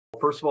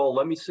first of all,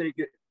 let me say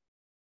good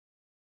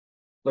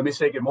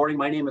morning.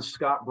 My name is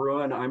Scott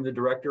Bruin. I'm the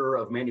Director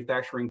of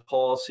Manufacturing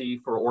Policy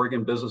for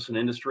Oregon Business and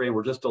Industry, and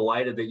we're just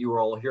delighted that you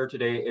are all here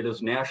today. It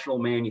is National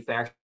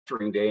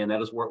Manufacturing Day, and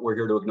that is what we're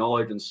here to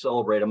acknowledge and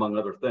celebrate, among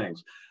other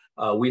things.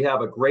 We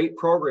have a great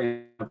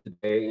program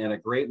today and a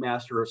great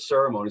master of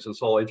ceremonies, and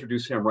so I'll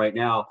introduce him right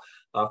now.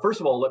 First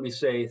of all, let me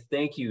say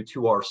thank you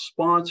to our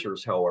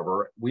sponsors,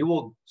 however. We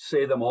will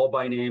say them all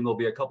by name. There'll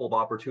be a couple of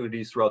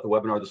opportunities throughout the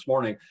webinar this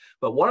morning,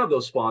 but one of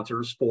those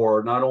sponsors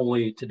for not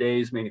only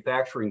today's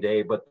Manufacturing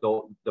Day, but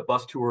the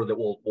bus tour that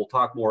we'll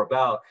talk more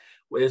about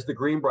is the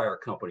Greenbrier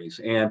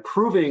companies. And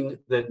proving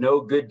that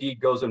no good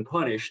deed goes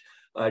unpunished,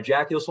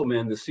 Jack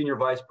Isselman, the Senior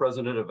Vice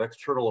President of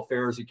External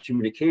Affairs and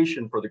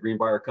Communication for the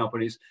Greenbrier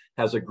companies,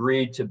 has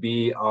agreed to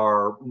be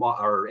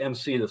our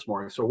MC this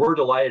morning. So we're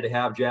delighted to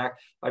have Jack.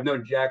 I've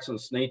known Jack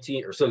since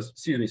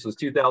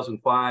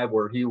 2005,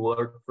 where he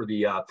worked for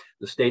the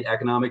State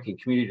Economic and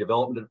Community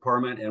Development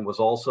Department and was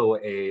also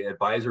an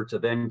advisor to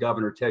then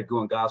Governor Ted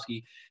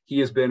Guengosky. He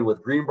has been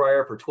with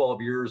Greenbrier for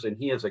 12 years, and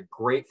he is a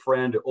great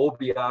friend to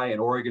OBI and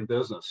Oregon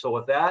business. So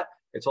with that,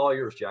 it's all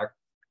yours, Jack.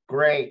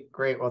 Great.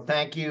 Well,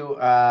 thank you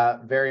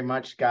very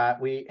much,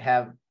 Scott. We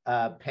have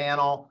a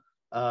panel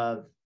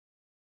of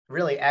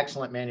really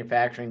excellent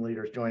manufacturing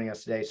leaders joining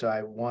us today. So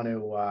I want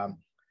to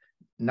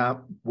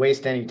not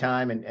waste any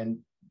time and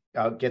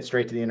I'll get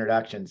straight to the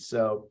introductions.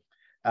 So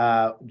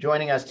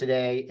joining us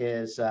today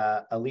is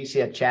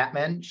Alicia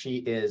Chapman. She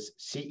is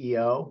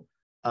CEO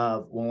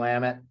of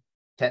Willamette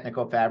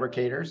Technical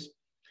Fabricators.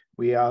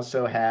 We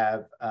also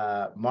have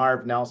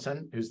Marv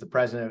Nelson, who's the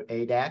president of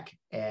ADEC,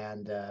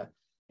 and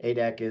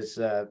ADEC is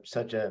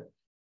such a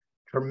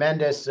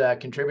tremendous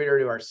contributor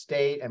to our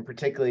state and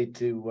particularly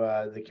to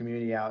the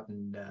community out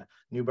in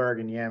Newburgh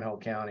and Yamhill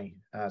County.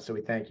 So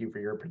we thank you for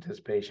your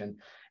participation.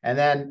 And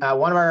then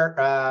one of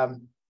our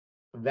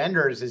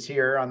vendors is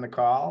here on the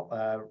call,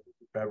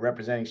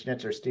 representing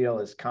Schnitzer Steel,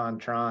 is Con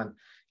Tron.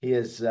 He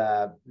is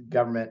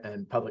Government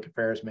and Public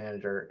Affairs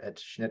Manager at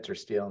Schnitzer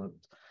Steel. And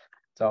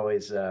it's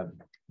always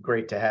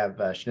great to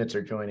have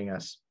Schnitzer joining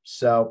us.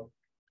 So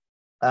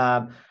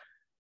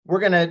we're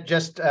going to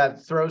just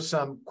throw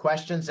some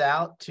questions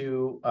out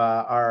to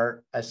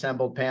our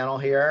assembled panel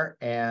here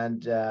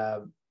and,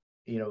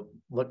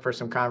 look for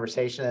some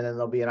conversation. And then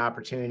there'll be an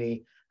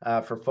opportunity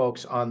for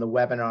folks on the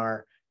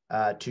webinar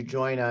to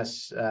join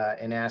us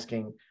in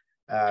asking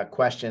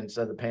questions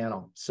of the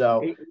panel.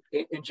 So,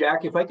 and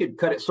Jack, if I could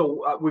cut it.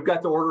 So we've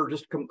got the order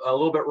just a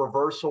little bit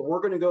reversed. So we're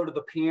going to go to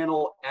the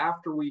panel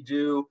after we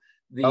do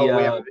the we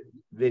have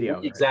video.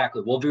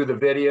 Exactly. Right? We'll do the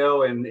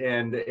video and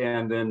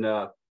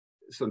then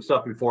some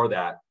stuff before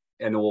that,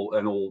 and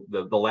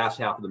the last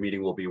half of the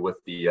meeting will be with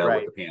the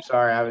panel.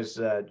 Sorry, I was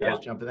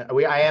jumping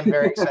in. I am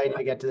very excited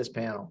to get to this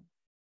panel,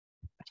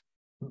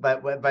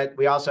 but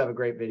we also have a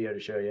great video to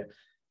show you,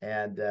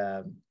 and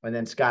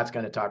then Scott's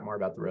going to talk more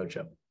about the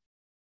roadshow.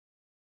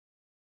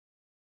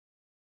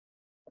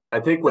 I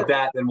think with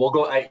that, then we'll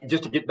go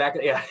just to get back.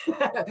 Yeah.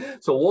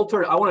 So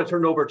I want to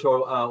turn it over to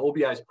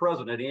OBI's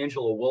president,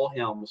 Angela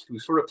Wilhelms, who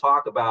sort of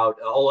talk about.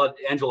 I'll let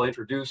Angela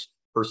introduce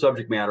her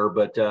subject matter,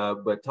 but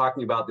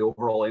talking about the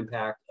overall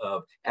impact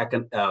of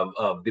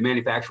the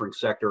manufacturing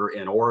sector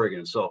in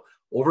Oregon. So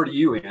over to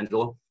you,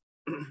 Angela.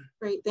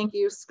 Great, thank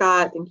you,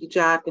 Scott. Thank you,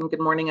 Jack, and good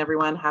morning,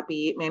 everyone.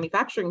 Happy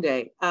Manufacturing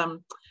Day.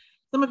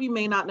 Some of you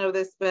may not know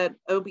this, but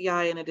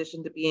OBI, in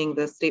addition to being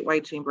the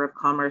statewide Chamber of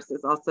Commerce,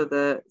 is also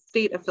the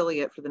state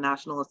affiliate for the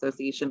National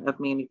Association of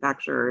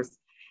Manufacturers.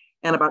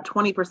 And about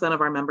 20%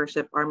 of our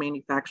membership are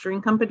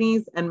manufacturing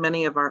companies, and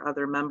many of our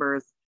other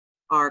members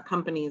are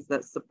companies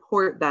that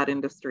support that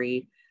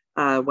industry,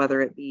 whether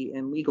it be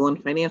in legal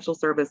and financial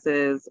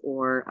services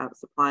or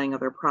supplying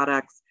other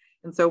products.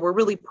 And so we're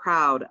really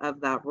proud of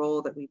that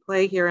role that we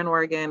play here in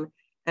Oregon,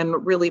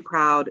 and really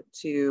proud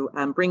to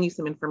bring you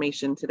some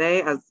information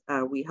today as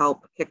we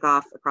help kick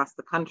off across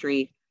the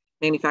country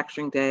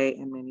Manufacturing Day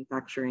and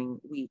Manufacturing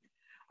Week.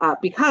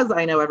 Because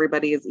I know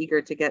everybody is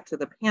eager to get to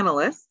the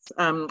panelists,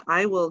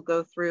 I will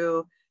go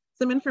through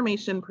some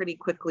information pretty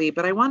quickly,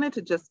 but I wanted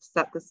to just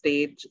set the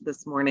stage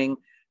this morning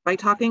by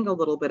talking a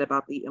little bit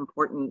about the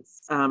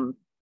importance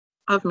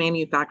of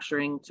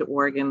manufacturing to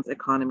Oregon's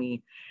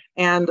economy.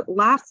 And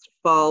last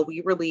fall,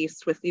 we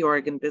released with the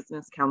Oregon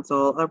Business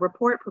Council a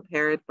report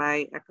prepared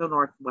by Echo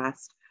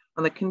Northwest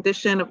on the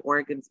condition of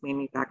Oregon's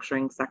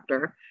manufacturing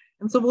sector.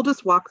 And so we'll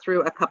just walk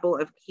through a couple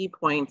of key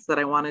points that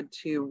I wanted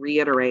to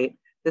reiterate.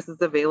 This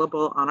is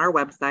available on our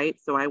website,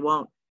 so I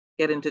won't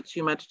get into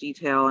too much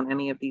detail on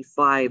any of these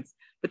slides,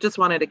 but just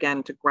wanted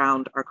again to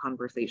ground our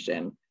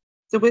conversation.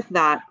 So with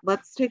that,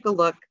 let's take a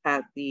look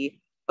at the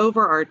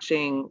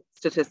overarching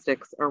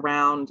statistics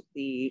around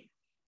the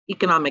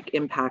economic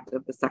impact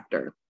of the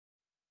sector.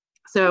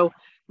 So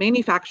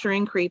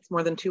manufacturing creates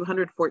more than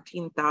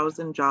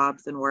 214,000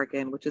 jobs in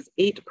Oregon, which is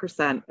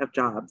 8% of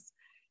jobs,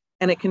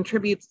 and it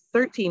contributes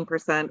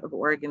 13% of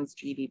Oregon's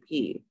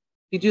GDP. If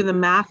you do the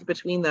math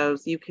between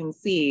those, you can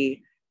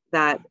see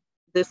that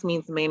this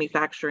means the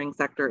manufacturing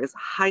sector is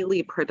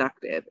highly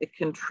productive. It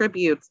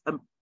contributes a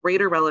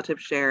greater relative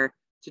share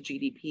to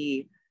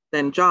GDP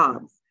than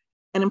jobs.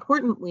 And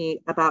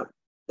importantly about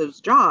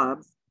those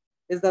jobs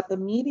is that the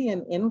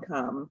median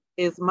income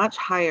is much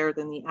higher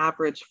than the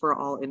average for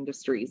all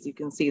industries. You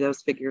can see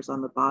those figures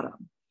on the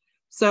bottom.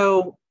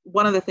 So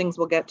one of the things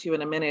we'll get to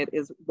in a minute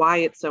is why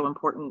it's so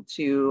important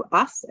to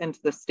us and to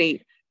the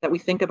state that we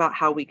think about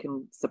how we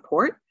can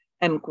support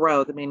and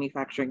grow the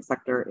manufacturing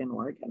sector in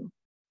Oregon.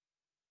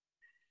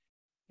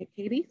 Okay,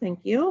 Katie, thank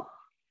you.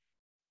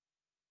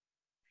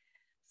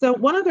 So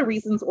one of the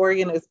reasons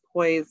Oregon is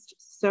poised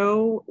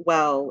so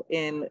well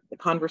in the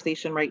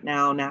conversation right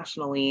now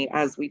nationally,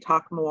 as we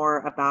talk more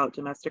about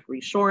domestic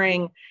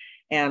reshoring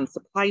and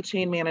supply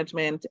chain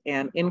management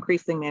and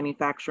increasing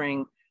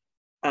manufacturing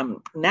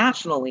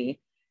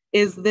nationally,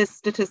 is this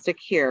statistic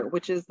here,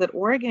 which is that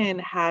Oregon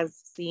has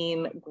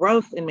seen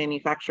growth in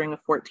manufacturing of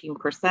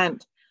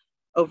 14%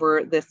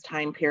 over this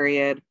time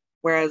period,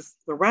 whereas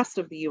the rest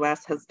of the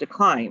US has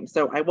declined.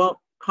 So I won't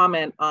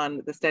comment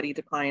on the steady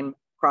decline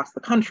across the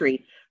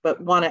country,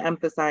 but want to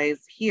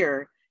emphasize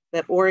here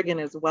that Oregon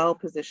is well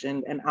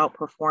positioned and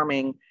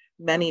outperforming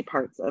many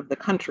parts of the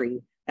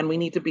country. And we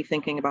need to be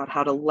thinking about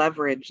how to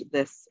leverage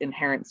this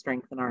inherent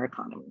strength in our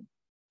economy.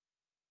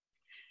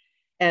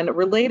 And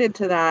related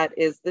to that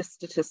is this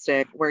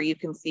statistic where you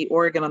can see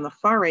Oregon on the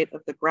far right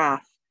of the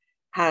graph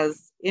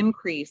has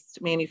increased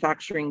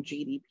manufacturing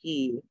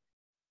GDP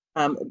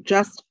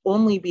just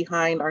only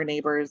behind our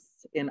neighbors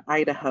in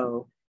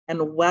Idaho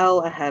and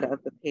well ahead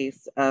of the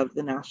pace of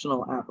the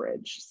national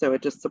average. So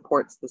it just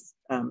supports this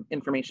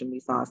information we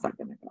saw a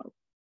second ago.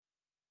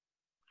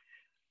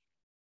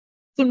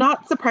 So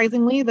not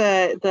surprisingly,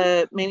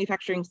 the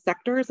manufacturing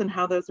sectors and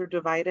how those are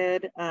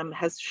divided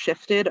has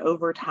shifted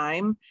over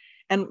time.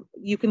 And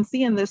you can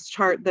see in this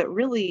chart that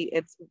really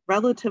it's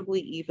relatively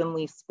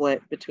evenly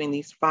split between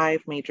these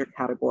 5 major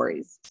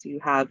categories. So you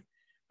have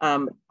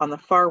on the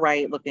far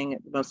right, looking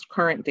at the most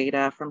current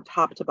data from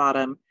top to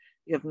bottom,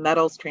 you have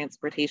metals,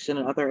 transportation,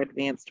 and other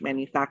advanced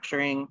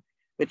manufacturing,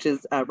 which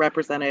is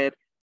represented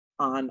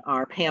on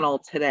our panel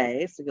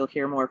today. So you'll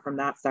hear more from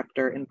that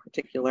sector in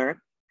particular.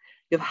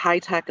 You have high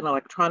tech and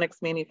electronics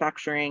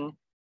manufacturing,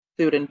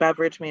 food and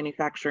beverage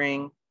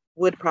manufacturing,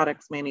 wood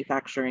products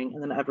manufacturing,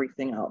 and then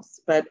everything else.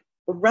 But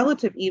a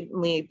relatively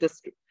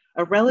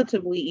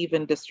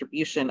even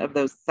distribution of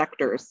those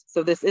sectors.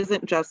 So this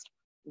isn't just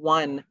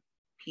one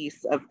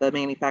piece of the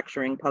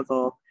manufacturing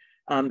puzzle.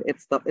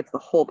 It's the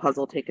whole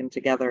puzzle taken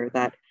together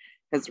that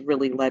has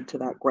really led to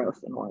that growth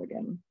in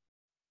Oregon.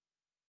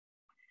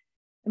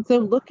 And so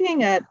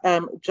looking at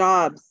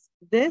jobs,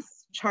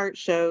 this chart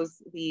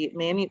shows the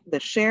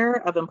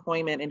share of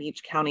employment in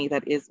each county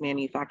that is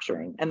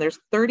manufacturing. And there's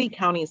 30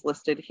 counties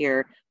listed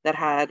here that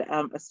had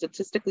a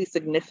statistically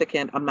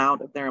significant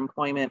amount of their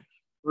employment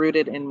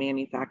rooted in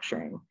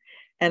manufacturing.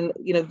 And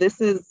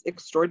this is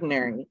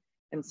extraordinary.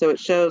 And so it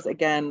shows,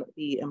 again,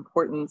 the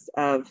importance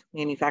of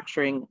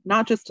manufacturing,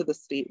 not just to the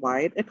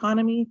statewide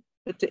economy,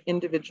 but to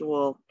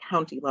individual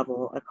county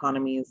level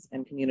economies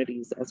and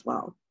communities as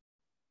well.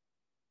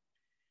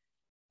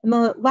 And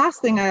the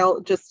last thing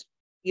I'll just,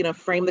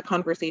 frame the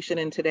conversation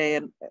in today,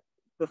 and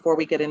before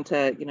we get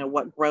into,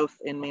 what growth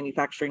in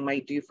manufacturing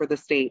might do for the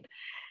state,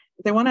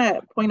 I want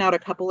to point out a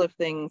couple of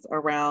things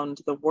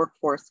around the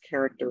workforce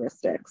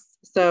characteristics.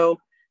 So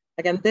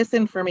again, this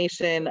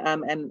information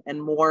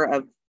and more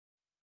of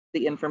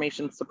the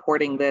information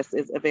supporting this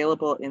is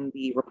available in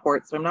the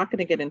report. So I'm not going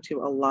to get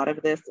into a lot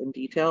of this in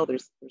detail.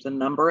 There's a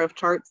number of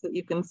charts that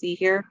you can see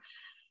here,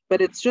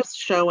 but it's just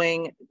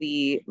showing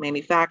the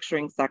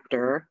manufacturing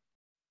sector,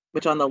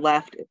 which on the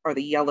left are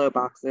the yellow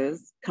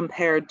boxes,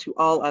 compared to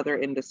all other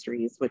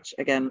industries, which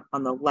again,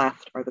 on the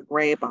left are the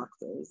gray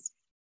boxes.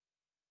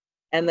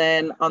 And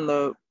then on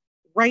the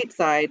right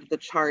side, the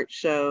chart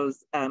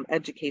shows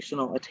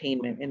educational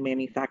attainment in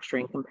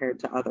manufacturing compared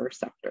to other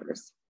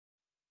sectors.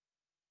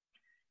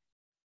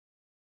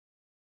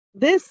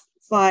 This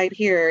slide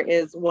here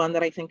is one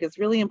that I think is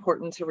really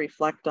important to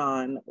reflect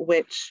on,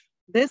 which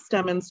this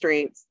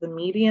demonstrates the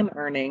median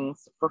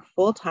earnings for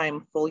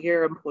full-time,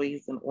 full-year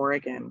employees in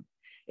Oregon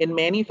in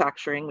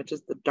manufacturing, which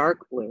is the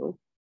dark blue,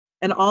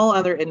 and all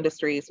other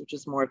industries, which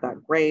is more of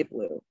that gray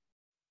blue.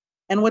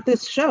 And what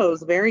this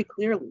shows very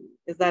clearly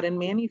is that in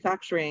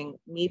manufacturing,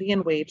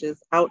 median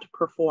wages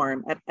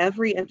outperform at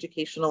every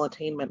educational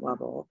attainment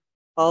level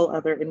all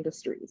other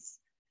industries.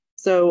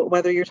 So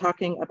whether you're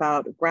talking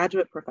about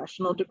graduate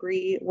professional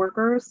degree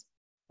workers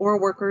or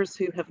workers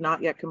who have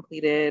not yet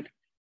completed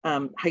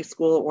high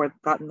school or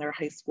gotten their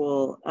high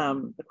school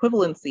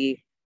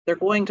equivalency, they're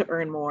going to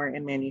earn more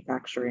in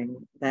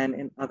manufacturing than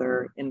in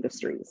other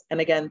industries. And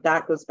again,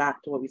 that goes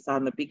back to what we saw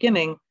in the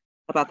beginning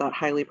about that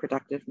highly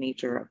productive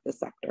nature of the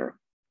sector.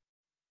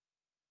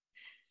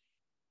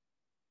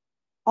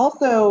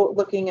 Also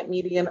looking at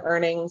median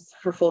earnings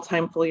for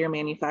full-time, full-year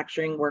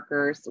manufacturing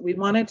workers, we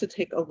wanted to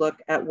take a look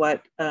at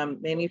what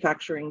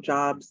manufacturing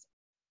jobs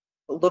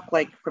look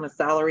like from a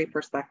salary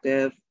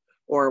perspective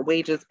or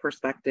wages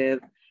perspective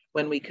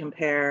when we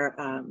compare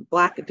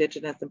Black,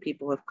 Indigenous, and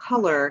people of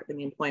color in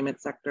the employment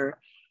sector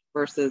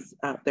versus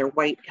their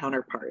white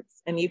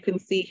counterparts. And you can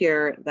see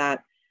here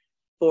that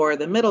For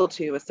the middle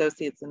two,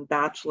 associates and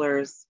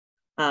bachelors,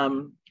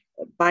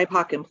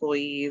 BIPOC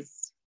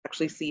employees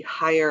actually see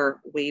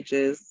higher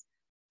wages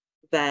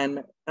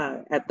than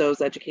at those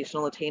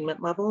educational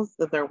attainment levels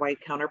of their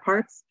white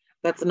counterparts.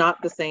 That's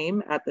not the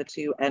same at the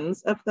two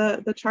ends of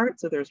the chart.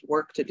 So there's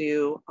work to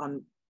do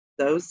on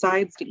those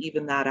sides to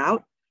even that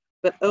out.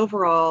 But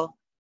overall,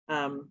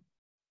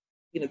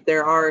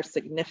 there are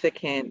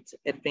significant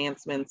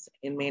advancements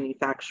in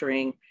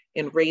manufacturing,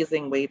 in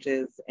raising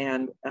wages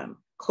and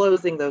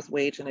closing those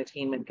wage and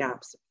attainment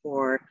gaps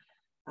for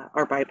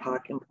our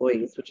BIPOC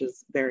employees, which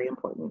is very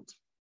important.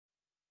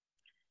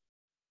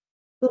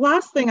 The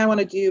last thing I want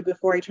to do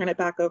before I turn it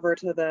back over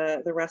to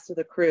the rest of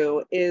the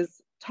crew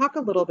is talk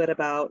a little bit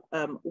about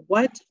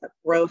what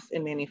growth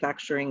in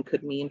manufacturing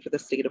could mean for the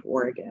state of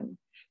Oregon.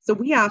 So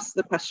we asked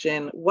the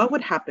question, what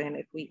would happen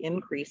if we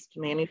increased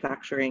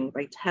manufacturing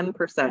by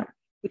 10%,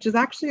 which is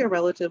actually a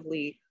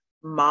relatively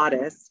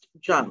modest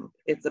jump.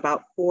 It's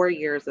about 4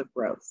 years of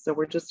growth. So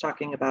we're just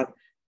talking about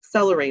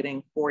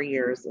accelerating 4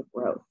 years of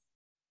growth.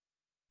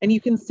 And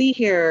you can see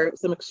here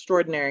some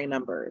extraordinary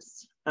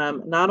numbers.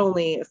 Not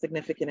only a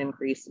significant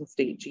increase in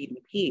state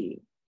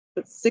GDP,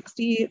 but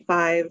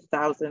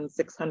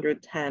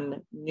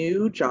 65,610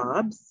 new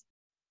jobs.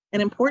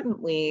 And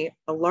importantly,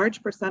 a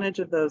large percentage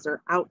of those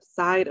are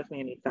outside of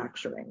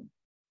manufacturing.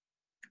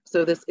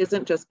 So this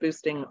isn't just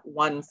boosting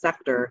one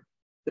sector.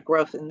 The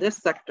growth in this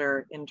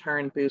sector in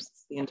turn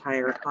boosts the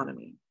entire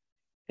economy.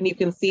 And you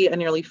can see a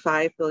nearly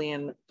 $5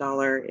 billion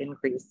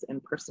increase in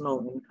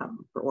personal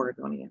income for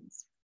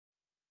Oregonians.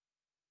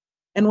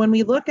 And when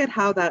we look at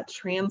how that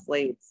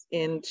translates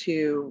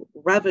into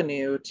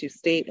revenue to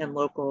state and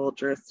local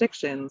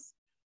jurisdictions,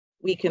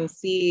 we can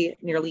see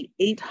nearly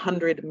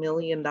 $800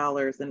 million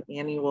in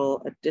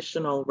annual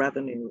additional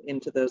revenue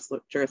into those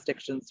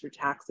jurisdictions through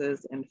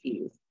taxes and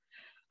fees.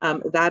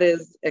 That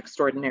is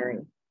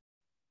extraordinary.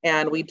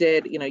 And we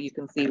did, you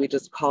can see we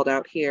just called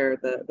out here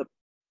the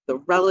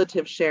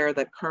relative share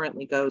that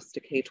currently goes to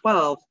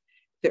K-12.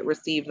 If it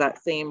received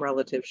that same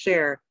relative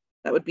share,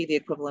 that would be the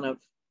equivalent of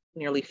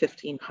nearly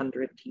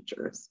 1,500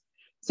 teachers.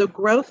 So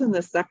growth in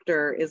this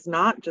sector is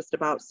not just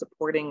about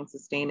supporting and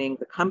sustaining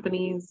the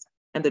companies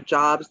and the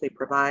jobs they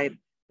provide,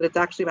 but it's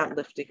actually about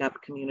lifting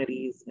up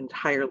communities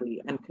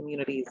entirely and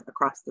communities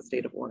across the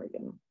state of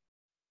Oregon.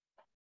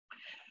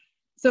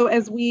 So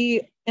as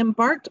we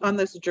embarked on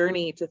this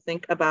journey to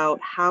think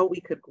about how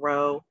we could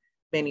grow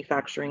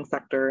manufacturing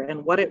sector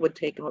and what it would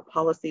take and what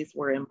policies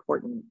were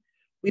important,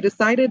 we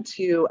decided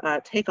to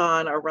take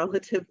on a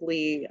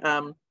relatively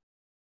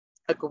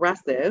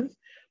aggressive,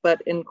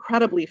 but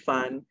incredibly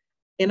fun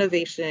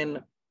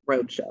innovation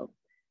roadshow.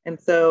 And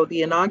so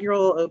the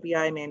inaugural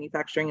OBI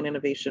Manufacturing and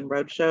Innovation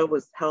Roadshow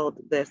was held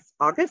this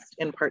August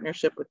in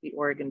partnership with the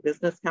Oregon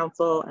Business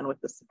Council and with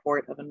the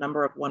support of a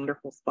number of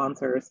wonderful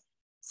sponsors.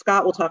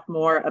 Scott will talk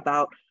more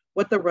about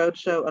what the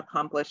roadshow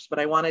accomplished, but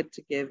I wanted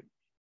to give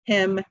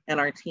him and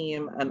our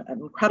team an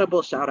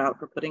incredible shout out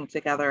for putting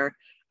together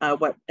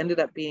what ended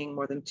up being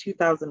more than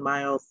 2,000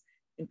 miles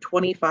in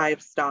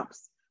 25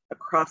 stops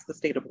across the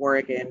state of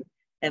Oregon,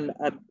 and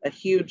a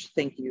huge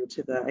thank you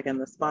to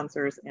the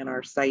sponsors and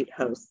our site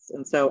hosts.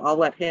 And so I'll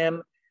let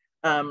him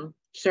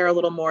share a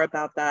little more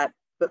about that.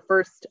 But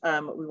first,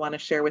 we want to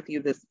share with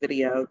you this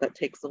video that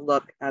takes a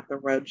look at the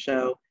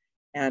roadshow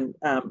and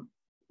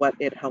what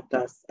it helped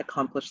us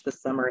accomplish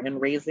this summer in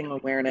raising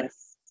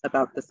awareness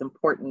about this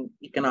important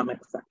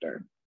economic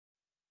sector.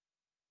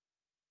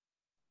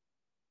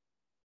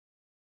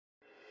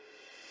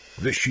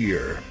 This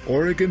year,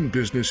 Oregon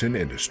Business and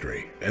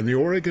Industry and the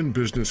Oregon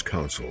Business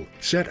Council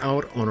set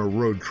out on a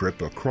road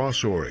trip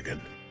across Oregon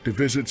to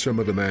visit some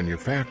of the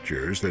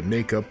manufacturers that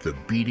make up the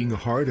beating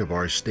heart of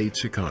our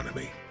state's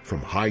economy,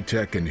 from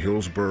high-tech in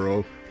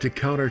Hillsboro to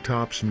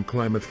countertops in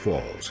Klamath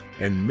Falls,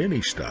 and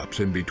many stops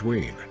in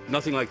between.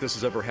 Nothing like this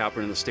has ever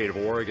happened in the state of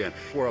Oregon,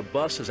 where a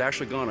bus has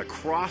actually gone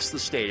across the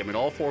state,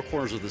 all 4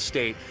 corners of the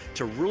state,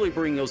 to really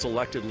bring those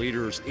elected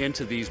leaders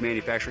into these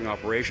manufacturing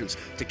operations,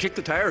 to kick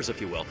the tires,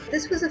 if you will.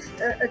 This was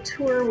a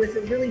tour with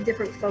a really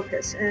different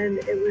focus, and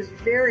it was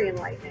very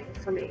enlightening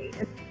for me.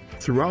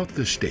 Throughout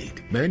the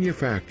state,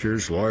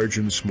 manufacturers large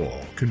and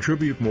small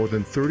contribute more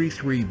than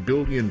 $33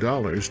 billion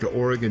to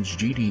Oregon's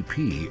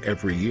GDP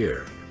every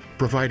year,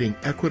 providing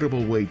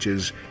equitable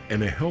wages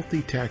and a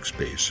healthy tax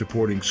base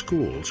supporting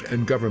schools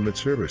and government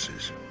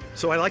services.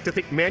 So I like to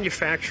think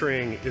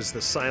manufacturing is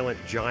the silent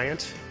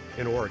giant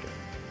in Oregon.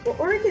 Well,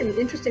 Oregon,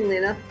 interestingly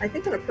enough, I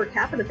think on a per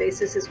capita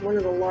basis is one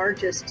of the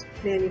largest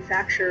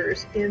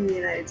manufacturers in the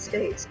United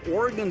States.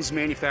 Oregon's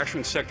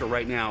manufacturing sector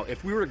right now,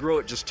 if we were to grow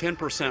it just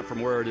 10% from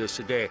where it is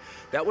today,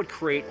 that would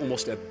create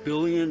almost $1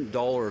 billion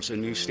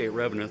in new state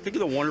revenue. Think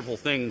of the wonderful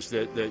things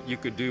that you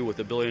could do with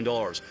 $1 billion.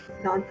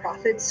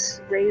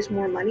 Nonprofits raise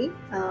more money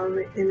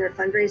in their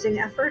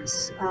fundraising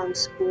efforts.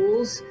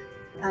 Schools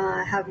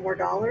have more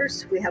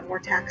dollars. We have more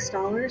tax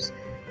dollars.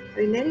 I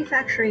mean,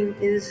 manufacturing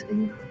is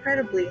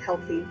incredibly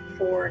healthy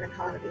for an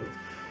economy.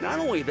 Not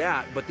only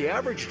that, but the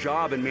average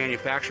job in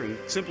manufacturing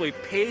simply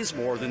pays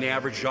more than the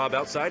average job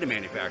outside of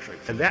manufacturing.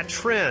 And that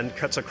trend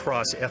cuts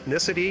across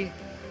ethnicity,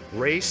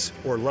 race,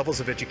 or levels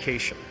of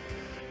education.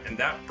 And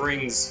that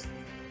brings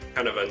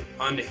kind of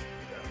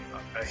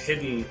a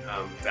hidden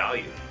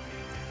value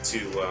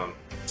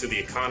to the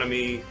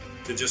economy,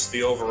 to just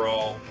the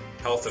overall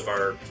health of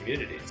our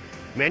communities.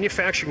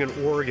 Manufacturing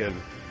in Oregon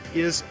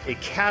is a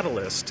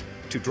catalyst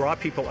to draw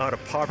people out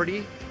of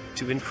poverty,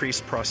 to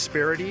increase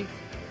prosperity,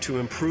 to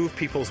improve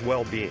people's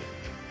well-being.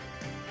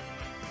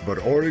 But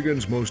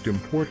Oregon's most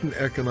important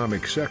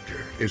economic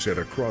sector is at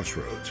a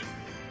crossroads.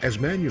 As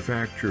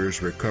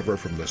manufacturers recover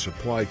from the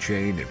supply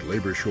chain and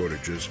labor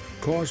shortages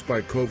caused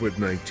by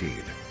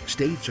COVID-19,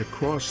 states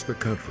across the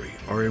country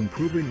are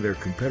improving their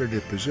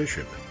competitive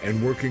position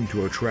and working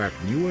to attract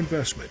new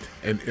investment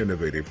and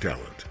innovative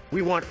talent.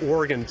 We want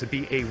Oregon to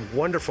be a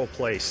wonderful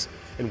place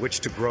in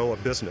which to grow a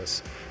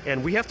business.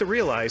 And we have to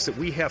realize that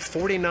we have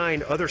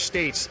 49 other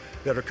states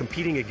that are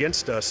competing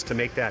against us to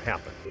make that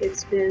happen.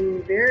 It's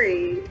been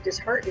very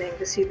disheartening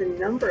to see the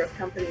number of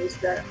companies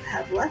that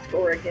have left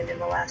Oregon in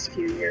the last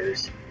few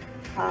years.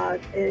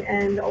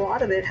 And a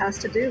lot of it has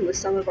to do with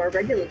some of our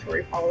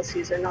regulatory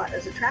policies are not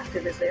as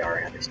attractive as they are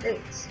in other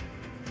states.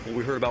 Well,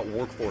 we heard about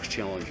workforce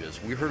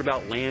challenges. We heard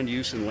about land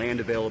use and land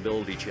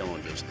availability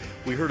challenges.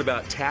 We heard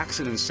about tax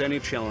and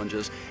incentive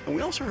challenges. And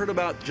we also heard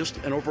about just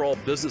an overall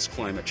business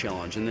climate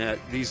challenge, and that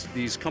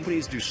these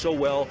companies do so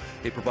well,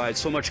 they provide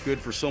so much good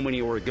for so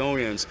many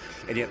Oregonians,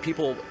 and yet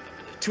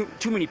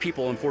too many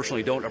people,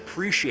 unfortunately, don't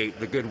appreciate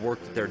the good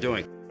work that they're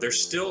doing.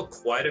 There's still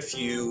quite a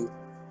few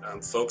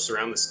folks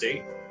around the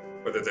state,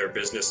 whether they're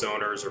business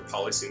owners or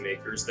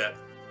policymakers, that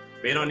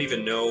may not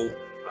even know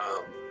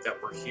that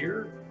we're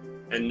here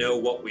and know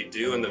what we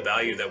do and the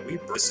value that we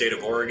bring the state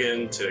of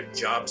Oregon to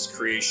jobs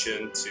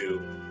creation,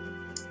 to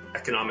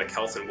economic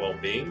health and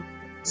well-being.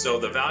 So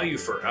the value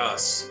for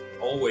us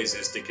always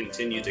is to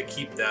continue to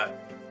keep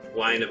that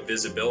line of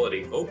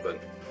visibility open.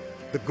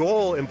 The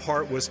goal, in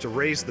part, was to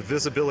raise the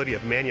visibility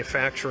of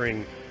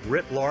manufacturing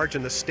writ large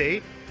in the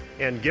state.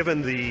 And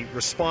given the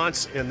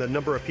response and the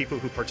number of people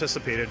who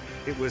participated,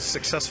 it was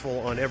successful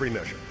on every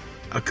measure.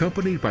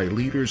 Accompanied by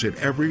leaders at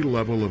every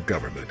level of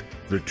government,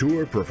 the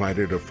tour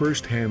provided a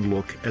first-hand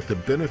look at the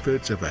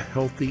benefits of a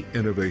healthy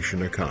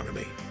innovation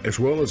economy, as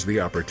well as the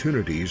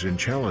opportunities and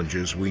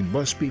challenges we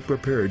must be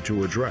prepared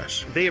to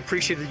address. They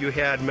appreciated you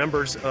had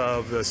members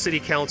of the city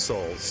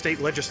council,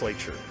 state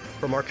legislature,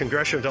 from our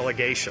congressional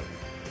delegation.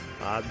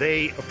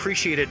 They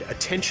appreciated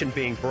attention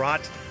being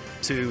brought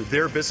to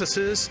their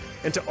businesses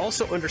and to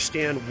also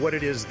understand what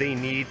it is they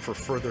need for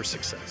further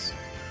success.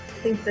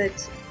 I think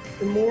that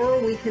the more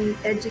we can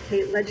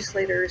educate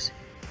legislators,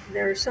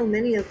 there are so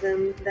many of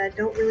them that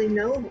don't really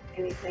know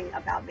anything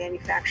about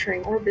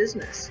manufacturing or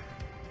business.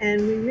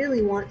 And we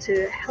really want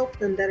to help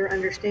them better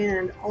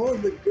understand all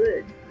of the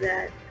good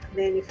that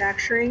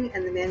manufacturing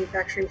and the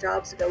manufacturing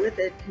jobs that go with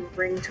it can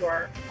bring to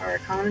our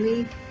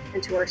economy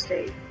and to our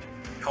state.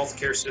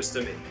 Healthcare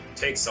system, it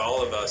takes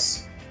all of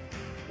us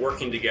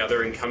working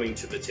together and coming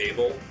to the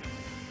table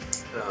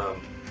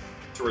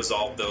to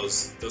resolve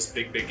those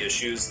big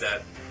issues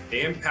that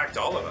they impact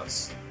all of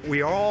us.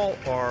 We all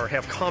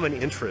have common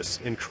interests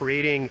in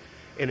creating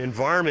an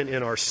environment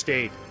in our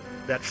state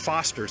that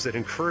fosters, that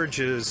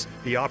encourages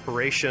the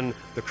operation,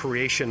 the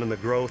creation, and the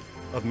growth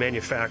of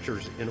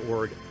manufacturers in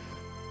Oregon.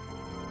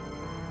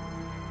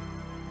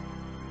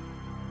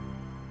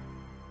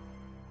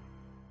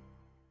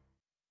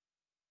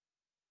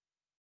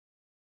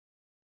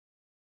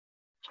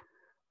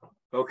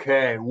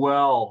 Okay,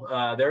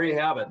 well, there you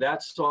have it.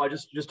 That's so.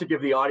 Just to give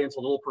the audience a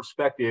little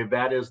perspective,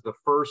 that is the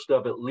first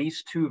of at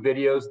least 2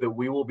 videos that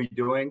we will be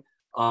doing.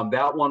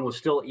 That one was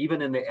still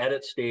even in the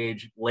edit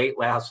stage late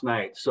last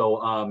night.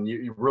 So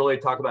you really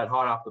talk about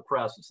hot off the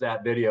press. It's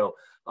that video.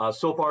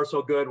 So far,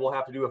 so good. We'll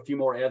have to do a few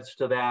more edits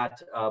to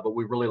that, but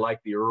we really like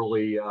the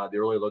early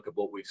look at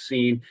what we've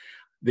seen.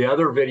 The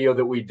other video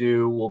that we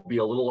do will be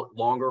a little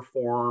longer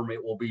form.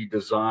 It will be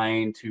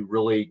designed to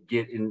really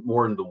get in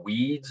more in the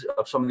weeds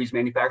of some of these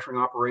manufacturing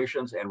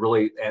operations, and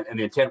really, and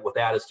the intent with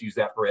that is to use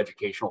that for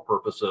educational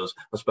purposes,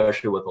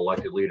 especially with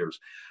elected leaders.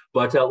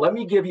 But let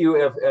me give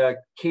you,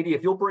 Katie,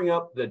 if you'll bring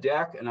up the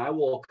deck, and I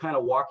will kind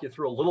of walk you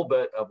through a little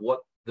bit of what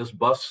this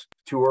bus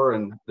tour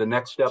and the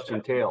next steps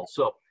entail.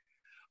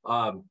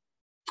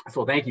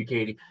 So thank you,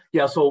 Katie.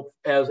 Yeah, so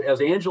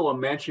as Angela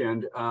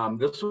mentioned,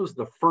 this was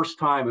the first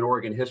time in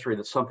Oregon history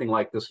that something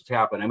like this has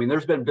happened. I mean,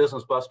 there's been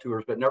business bus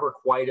tours, but never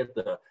quite at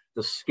the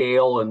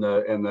scale and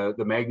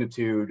the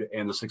magnitude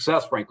and the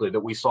success, frankly, that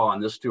we saw on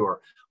this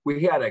tour.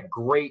 We had a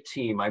great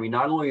team. I mean,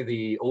 not only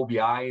the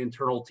OBI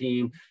internal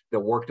team that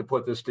worked to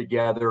put this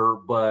together,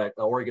 but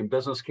the Oregon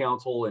Business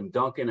Council and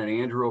Duncan and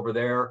Andrew over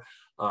there,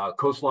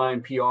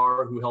 Coastline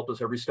PR, who helped us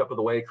every step of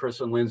the way, Chris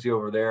and Lindsay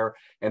over there.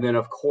 And then,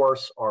 of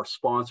course, our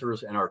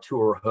sponsors and our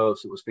tour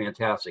hosts. It was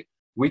fantastic.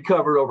 We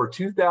covered over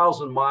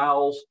 2,000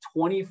 miles,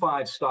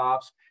 25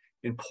 stops,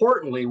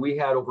 Importantly, we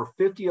had over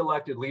 50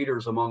 elected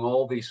leaders among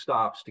all these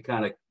stops to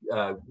kind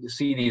of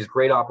see these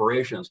great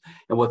operations.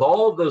 And with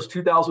all of those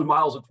 2,000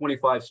 miles of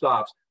 25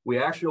 stops, we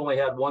actually only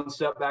had one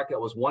setback. That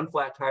was one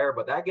flat tire,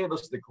 but that gave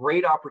us the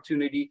great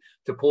opportunity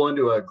to pull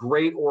into a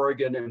great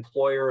Oregon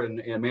employer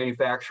and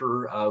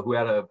manufacturer who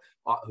had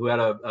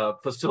a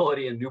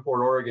facility in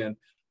Newport, Oregon.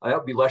 That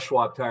would be Les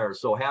Schwab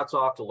Tires. So hats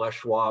off to Les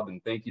Schwab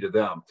and thank you to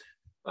them.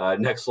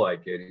 Next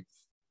slide, Katie.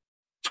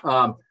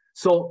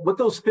 So with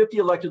those 50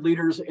 elected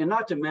leaders, and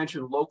not to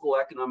mention local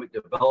economic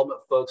development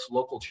folks,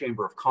 local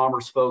chamber of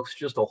commerce folks,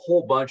 just a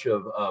whole bunch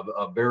of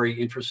very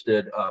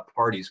interested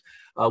parties,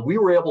 we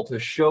were able to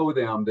show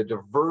them the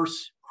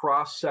diverse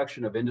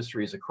cross-section of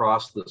industries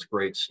across this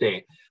great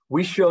state.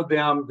 We showed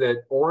them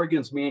that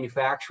Oregon's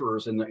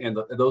manufacturers and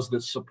those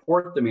that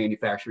support the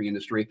manufacturing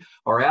industry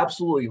are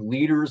absolutely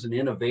leaders in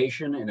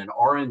innovation and in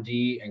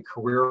R&D and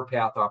career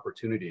path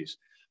opportunities.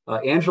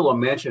 Angela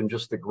mentioned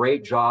just the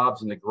great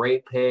jobs and the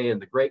great pay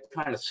and the great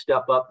kind of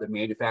step up that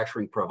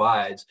manufacturing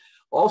provides.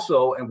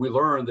 Also, and we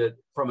learned that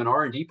from an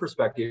R&D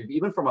perspective,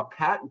 even from a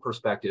patent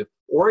perspective,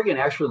 Oregon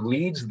actually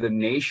leads the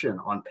nation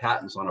on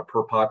patents on a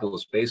per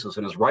populace basis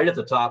and is right at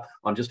the top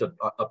on just a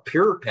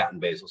pure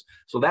patent basis.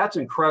 So that's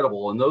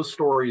incredible. And those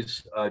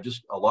stories,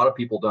 just a lot of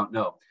people don't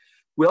know.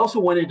 We also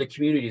went into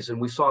communities and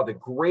we saw the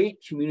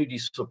great community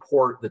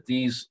support that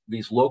these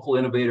local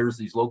innovators,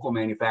 these local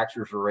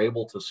manufacturers are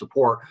able to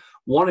support.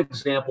 One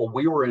example,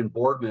 we were in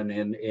Boardman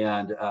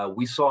and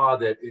we saw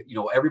that, you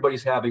know,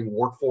 everybody's having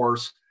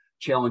workforce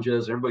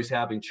challenges, everybody's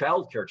having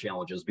childcare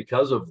challenges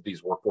because of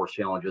these workforce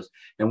challenges.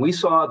 And we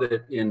saw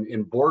that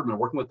in Boardman,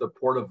 working with the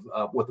Port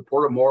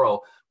of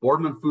Morrow,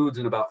 Boardman Foods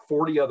and about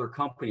 40 other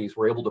companies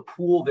were able to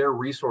pool their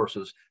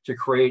resources to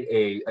create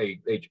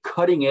a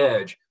cutting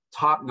edge,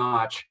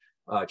 top-notch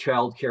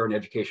child care and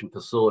education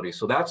facility.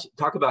 So that's,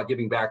 talk about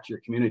giving back to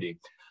your community.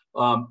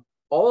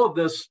 All of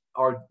this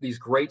are these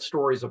great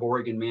stories of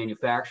Oregon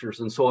manufacturers.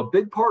 And so a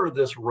big part of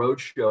this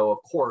roadshow, of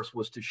course,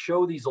 was to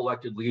show these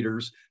elected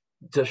leaders,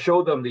 to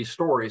show them these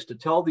stories, to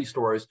tell these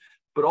stories,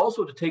 but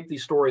also to take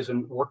these stories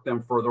and work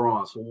them further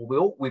on.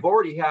 So we've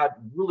already had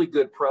really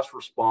good press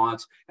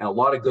response and a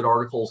lot of good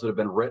articles that have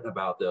been written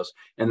about this.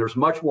 And there's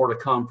much more to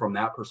come from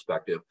that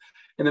perspective.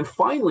 And then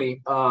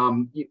finally,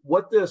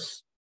 what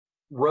this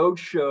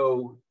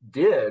roadshow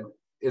did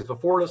is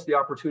afford us the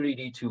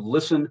opportunity to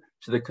listen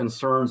to the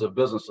concerns of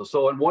businesses.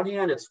 So on one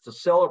hand, it's to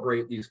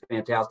celebrate these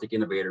fantastic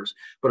innovators,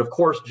 but of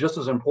course, just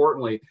as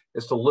importantly,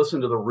 is to listen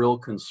to the real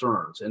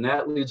concerns. And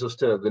that leads us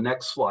to the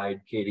next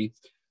slide, Katie,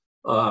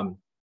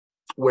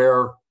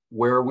 where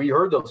we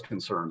heard those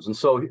concerns. And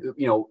so,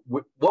 you know,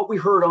 what we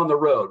heard on the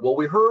road, well,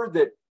 we heard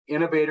that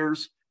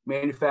innovators,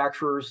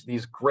 manufacturers,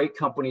 these great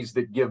companies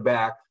that give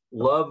back,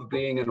 love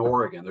being in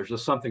Oregon. There's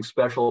just something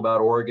special about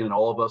Oregon, and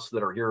all of us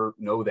that are here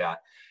know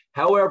that.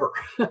 However,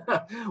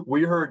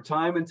 we heard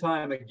time and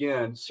time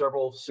again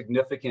several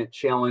significant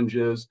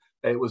challenges.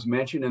 It was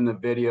mentioned in the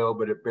video,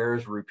 but it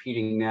bears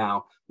repeating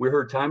now. We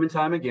heard time and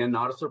time again,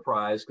 not a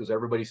surprise because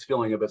everybody's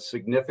feeling it, but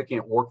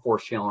significant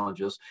workforce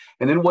challenges.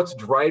 And then what's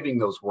driving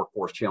those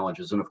workforce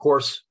challenges? And of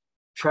course,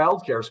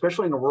 childcare,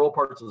 especially in the rural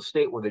parts of the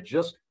state where they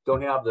just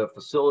don't have the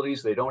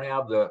facilities, they don't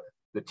have the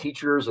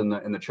teachers and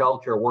the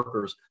childcare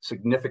workers,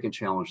 significant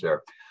challenge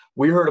there.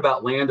 We heard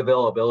about land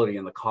availability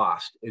and the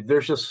cost.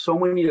 There's just so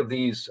many of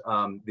these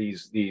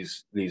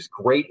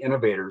great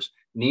innovators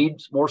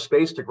need more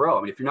space to grow.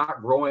 I mean, if you're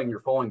not growing,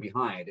 you're falling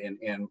behind.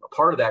 And a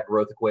part of that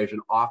growth equation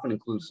often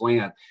includes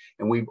land.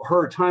 And we've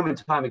heard time and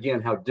time again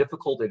how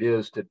difficult it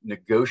is to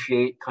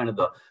negotiate kind of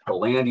the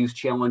land use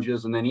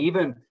challenges. And then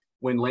even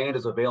when land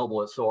is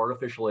available, it's so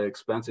artificially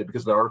expensive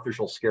because of the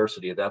artificial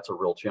scarcity. That's a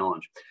real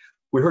challenge.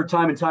 We heard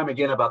time and time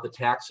again about the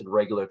tax and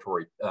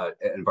regulatory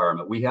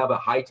environment. We have a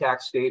high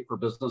tax state for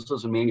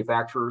businesses and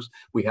manufacturers.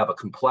 We have a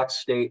complex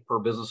state for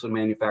business and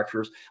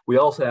manufacturers. We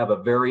also have a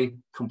very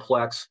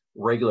complex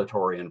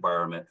regulatory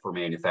environment for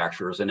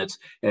manufacturers. And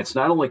it's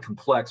not only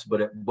complex,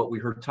 but we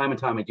heard time and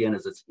time again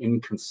is it's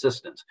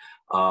inconsistent.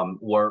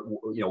 Where,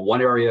 you know,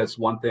 one area is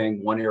one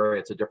thing, one area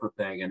it's a different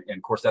thing. And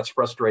of course, that's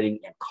frustrating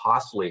and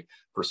costly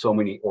for so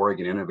many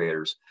Oregon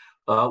innovators.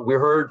 We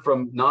heard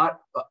from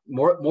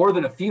more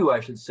than a few, I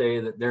should say,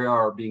 that they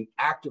are being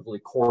actively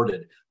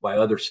courted by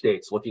other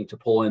states looking to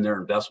pull in their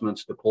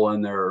investments, to pull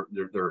in their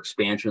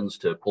expansions,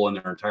 to pull in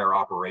their entire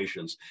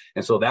operations.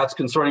 And so that's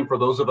concerning for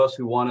those of us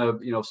who want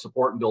to, you know,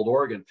 support and build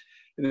Oregon.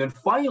 And then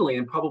finally,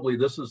 and probably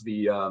this is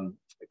the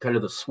kind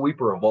of the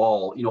sweeper of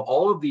all, you know,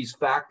 all of these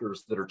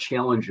factors that are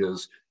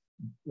challenges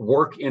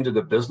work into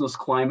the business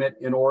climate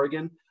in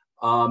Oregon,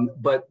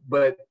 but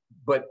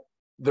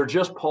they're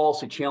just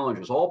policy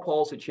challenges. All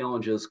policy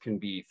challenges can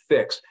be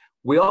fixed.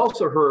 We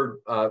also heard,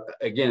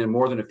 again, in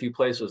more than a few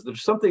places,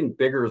 there's something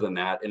bigger than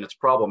that, and it's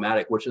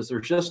problematic, which is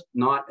there's just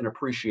not an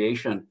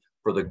appreciation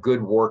for the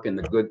good work and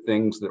the good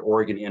things that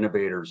Oregon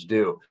innovators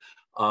do.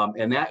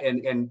 And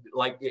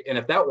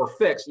if that were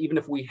fixed, even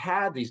if we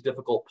had these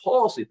difficult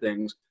policy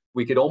things,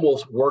 we could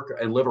almost work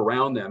and live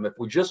around them if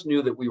we just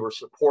knew that we were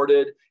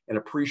supported and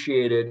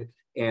appreciated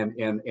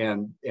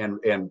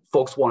and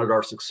folks wanted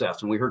our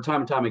success. And we heard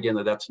time and time again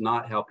that that's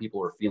not how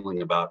people are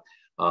feeling about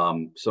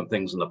some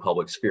things in the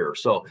public sphere.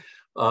 So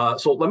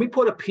let me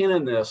put a pin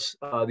in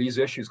these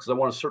issues, because I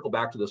want to circle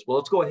back to this. Well,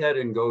 let's go ahead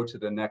and go to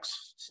the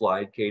next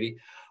slide, Katie.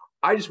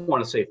 I just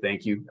want to say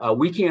thank you.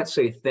 We can't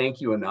say thank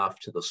you enough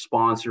to the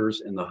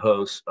sponsors and the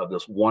hosts of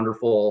this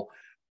wonderful,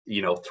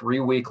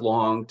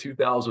 3-week-long,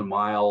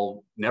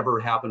 2,000-mile, never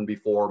happened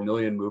before,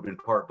 million moving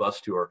part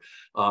bus tour.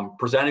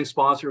 Presenting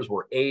sponsors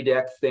were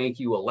ADEC, thank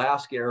you.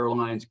 Alaska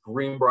Airlines,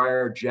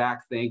 Greenbrier,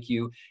 Jack, thank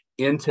you.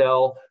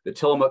 Intel, the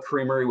Tillamook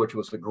Creamery, which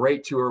was a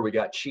great tour. We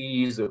got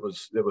cheese. It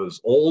was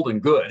old and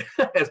good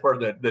as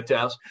part of the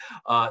test.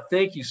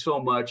 Thank you so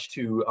much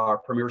to our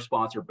premier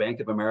sponsor, Bank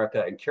of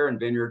America, and Karen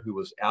Vineyard, who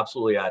was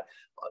absolutely at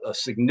a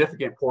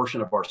significant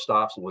portion of our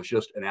stops and was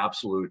just an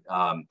absolute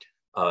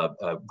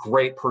a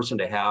great person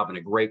to have and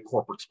a great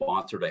corporate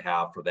sponsor to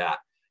have for that.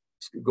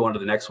 Let's go on to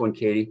the next one,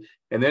 Katie.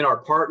 And then our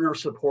partner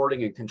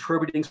supporting and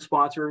contributing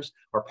sponsors.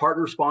 Our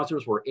partner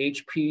sponsors were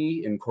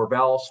HP in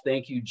Corvallis,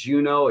 thank you.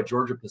 Juno, a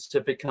Georgia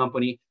Pacific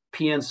company,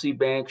 PNC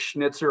Bank,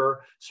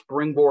 Schnitzer,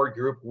 Springboard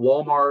Group,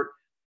 Walmart.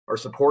 Our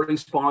supporting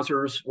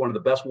sponsors, one of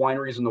the best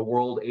wineries in the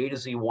world, A to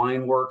Z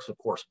Wine Works, of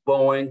course,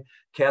 Boeing,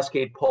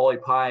 Cascade Poly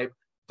Pipe,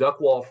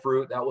 Duckwall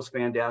Fruit, that was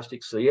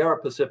fantastic. Sierra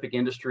Pacific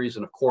Industries,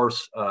 and of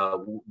course,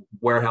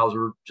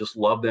 Weyerhaeuser, just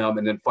love them.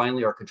 And then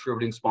finally, our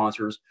contributing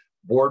sponsors,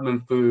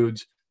 Boardman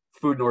Foods,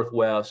 Food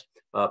Northwest,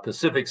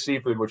 Pacific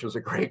Seafood, which was a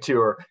great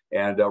tour,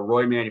 and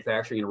Roy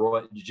Manufacturing,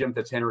 and Jim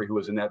Fitzhenry, who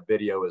was in that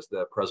video, is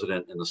the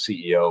president and the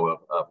CEO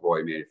of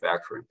Roy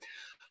Manufacturing.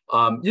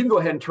 You can go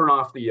ahead and turn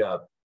off the,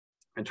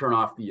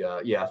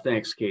 yeah,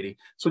 thanks, Katie.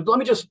 So let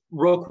me just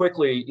real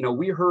quickly,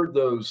 we heard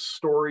those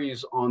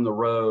stories on the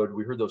road,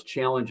 we heard those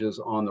challenges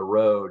on the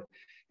road,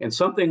 and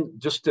something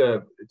just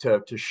to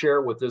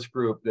share with this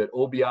group that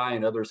OBI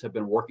and others have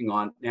been working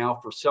on now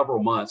for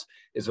several months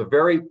is a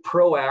very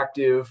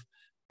proactive,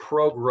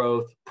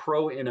 pro-growth,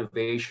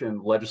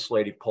 pro-innovation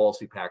legislative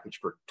policy package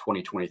for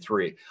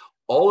 2023.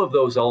 All of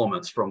those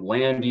elements, from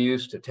land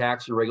use to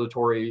tax and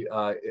regulatory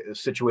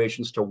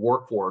situations to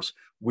workforce,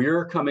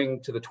 we're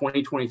coming to the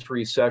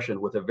 2023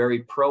 session with a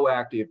very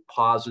proactive,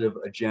 positive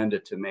agenda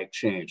to make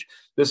change.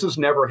 This has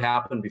never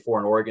happened before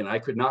in Oregon. I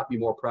could not be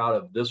more proud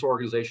of this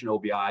organization,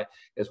 OBI,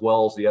 as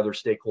well as the other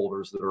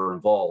stakeholders that are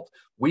involved.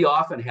 We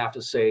often have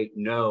to say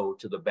no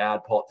to the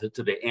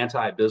to the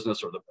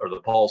anti-business or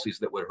the policies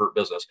that would hurt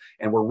business,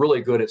 and we're really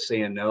good at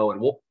saying no.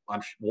 And we'll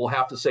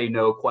have to say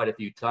no quite a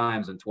few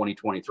times in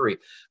 2023.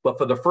 But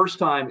for the first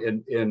time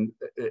in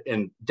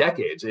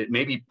decades, it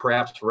maybe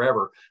perhaps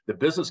forever, the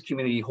business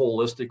community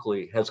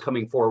holistically has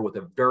coming forward with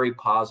a very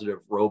positive,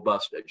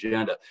 robust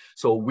agenda.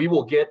 So we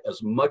will get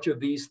as much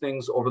of these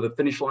things over the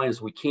finish line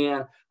as we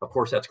can. Of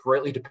course, that's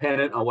greatly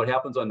dependent on what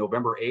happens on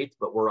November 8th,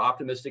 but we're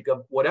optimistic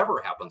of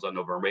whatever happens on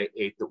November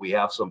 8th that we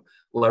have some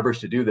leverage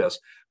to do this.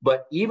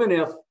 But even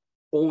if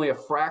only a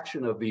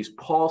fraction of these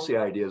policy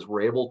ideas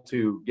we're able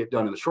to get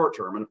done in the short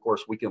term, and of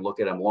course we can look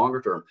at them longer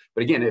term,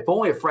 but again, if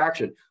only a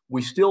fraction,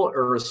 we still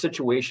are in a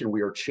situation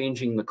we are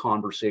changing the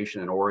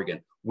conversation in Oregon.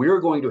 We're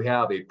going to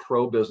have a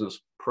pro-business,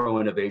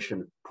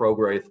 pro-innovation,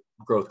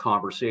 pro-growth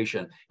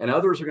conversation, and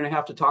others are going to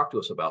have to talk to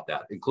us about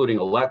that, including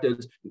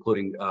electeds,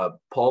 including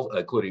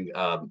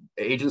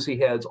agency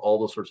heads, all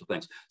those sorts of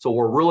things. So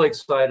we're really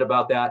excited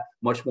about that.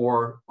 Much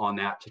more on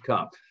that to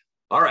come.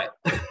 All right,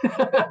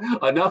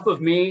 enough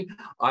of me.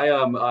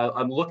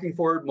 I'm looking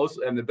forward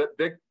and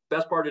the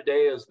best part of the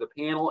day is the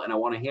panel, and I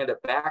want to hand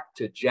it back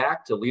to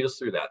Jack to lead us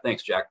through that.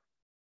 Thanks, Jack.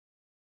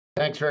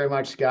 Thanks very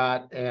much,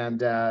 Scott.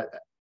 And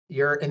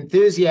your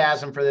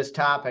enthusiasm for this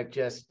topic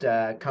just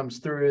comes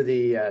through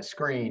the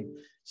screen.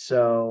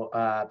 So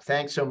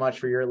thanks so much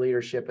for your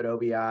leadership at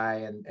OBI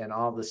and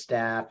all the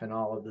staff and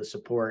all of the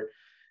support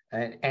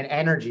and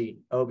energy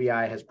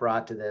OBI has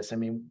brought to this. I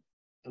mean,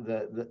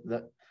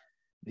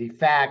 the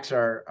facts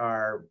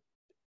are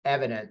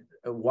evident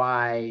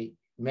why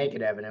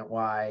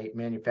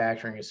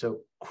manufacturing is so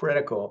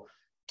critical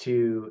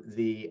to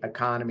the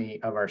economy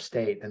of our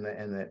state and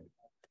the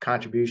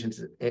contributions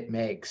that it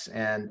makes.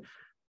 And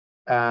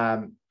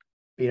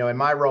in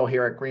my role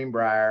here at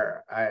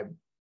Greenbrier,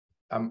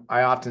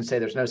 I often say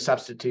there's no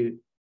substitute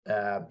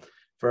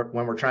for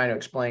when we're trying to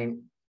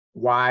explain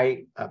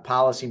why a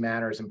policy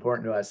matter is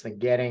important to us than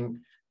getting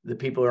the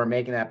people who are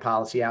making that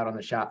policy out on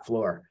the shop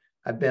floor.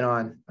 I've been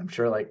on, I'm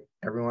sure like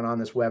everyone on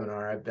this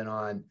webinar, I've been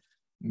on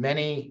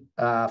many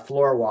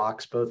floor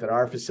walks, both at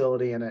our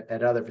facility and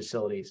at other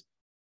facilities.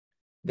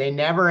 They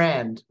never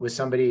end with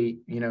somebody,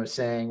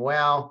 saying,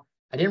 well,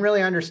 I didn't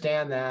really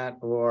understand that,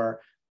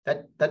 or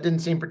that didn't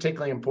seem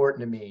particularly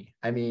important to me.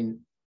 I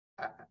mean,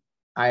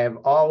 I have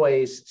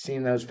always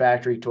seen those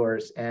factory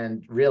tours,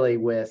 and really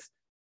with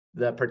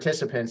the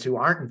participants who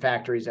aren't in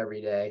factories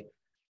every day,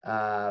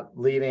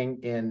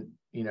 leaving in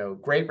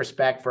great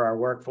respect for our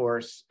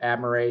workforce,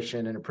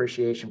 admiration and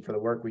appreciation for the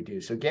work we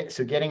do. So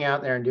getting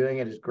out there and doing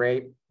it is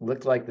great.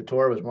 Looked like the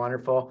tour was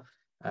wonderful.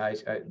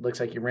 It looks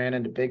like you ran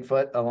into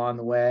Bigfoot along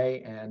the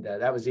way, and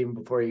that was even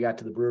before you got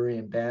to the brewery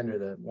in Bend or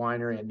the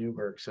winery in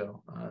Newburgh.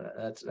 So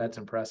that's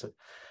impressive.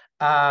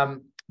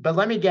 But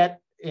let me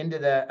get into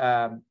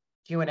the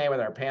Q&A with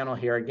our panel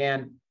here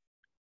again.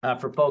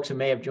 For folks who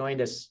may have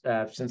joined us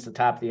since the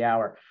top of the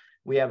hour,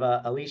 we have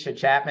Alicia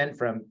Chapman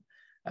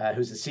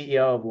who's the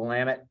CEO of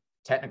Willamette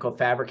Technical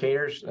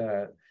Fabricators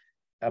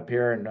up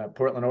here in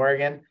Portland,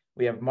 Oregon.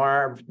 We have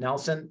Marv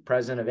Nelson,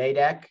 president of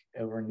ADEC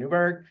over in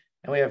Newburgh.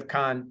 And we have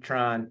Con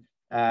Tron,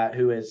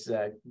 who is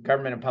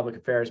government and public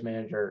affairs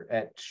manager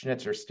at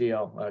Schnitzer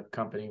Steel, a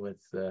company with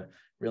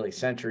really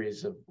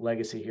centuries of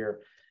legacy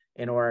here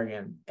in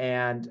Oregon.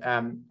 And,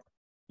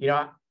 you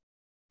know,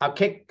 I'll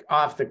kick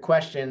off the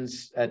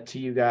questions to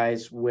you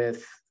guys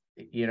with,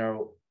 you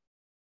know,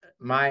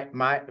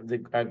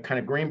 the kind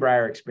of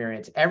Greenbrier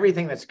experience.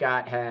 Everything that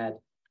Scott had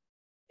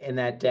in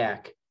that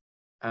deck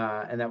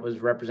and that was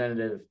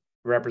represented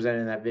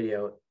in that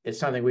video is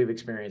something we've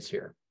experienced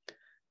here.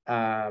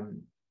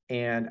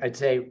 And I'd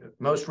say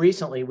most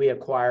recently, we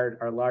acquired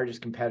our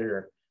largest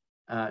competitor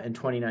in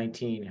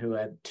 2019, who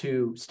had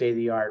 2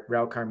 state-of-the-art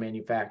railcar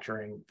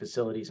manufacturing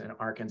facilities in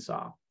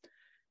Arkansas.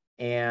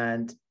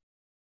 And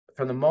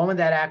from the moment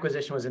that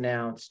acquisition was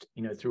announced,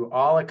 you know, through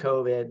all of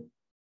COVID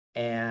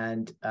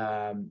and,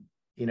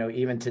 you know,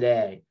 even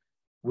today,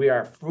 we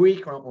are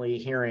frequently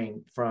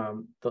hearing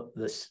from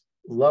the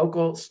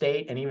local,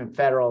 state, and even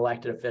federal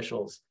elected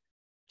officials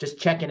just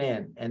checking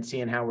in and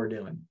seeing how we're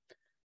doing.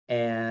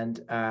 And,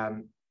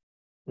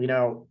 you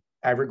know,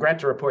 I regret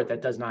to report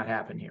that does not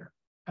happen here.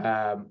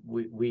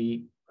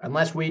 We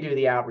unless we do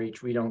the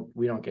outreach, we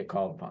don't get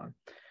called upon.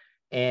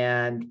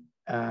 And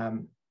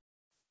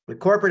the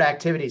corporate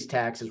activities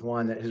tax is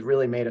one that has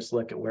really made us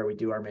look at where we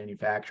do our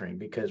manufacturing,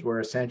 because we're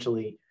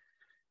essentially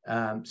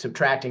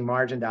subtracting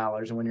margin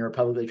dollars. And when you're a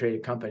publicly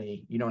traded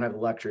company, you don't have the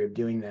luxury of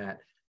doing that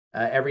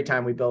every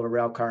time we build a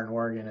rail car in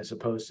Oregon, as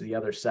opposed to the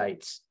other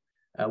sites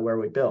where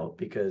we build,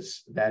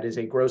 because that is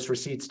a gross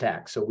receipts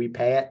tax. So we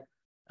pay it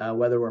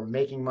whether we're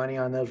making money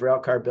on those rail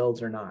car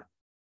builds or not.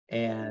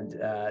 And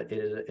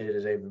it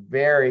is a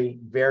very,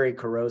 very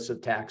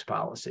corrosive tax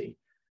policy.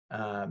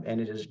 And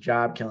it is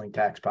job-killing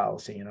tax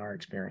policy in our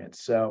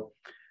experience. So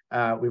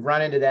we've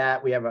run into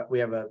that. We have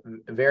a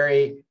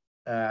very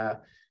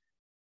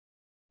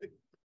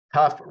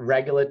tough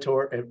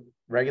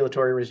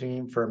regulatory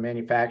regime for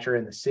manufacture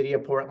in the city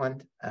of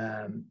Portland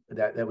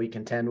that we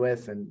contend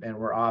with, and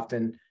we're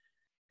often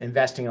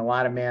investing a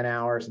lot of man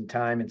hours and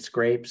time and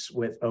scrapes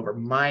with over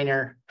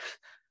minor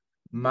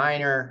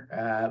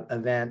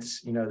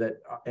events, you know, that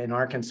in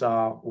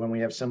Arkansas, when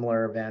we have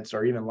similar events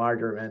or even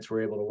larger events,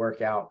 we're able to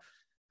work out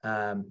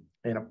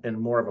in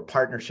more of a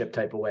partnership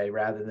type of way,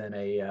 rather than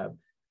a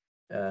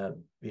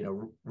you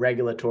know,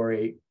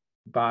 regulatory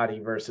body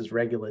versus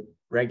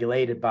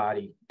regulated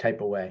body type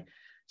of way.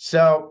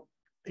 So,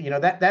 you know,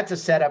 that's a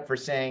setup for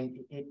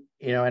saying,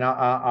 you know, and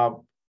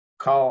I'll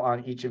call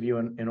on each of you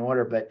in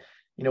order, but,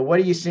 you know, what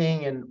are you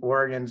seeing in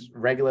Oregon's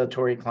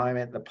regulatory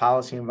climate, the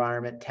policy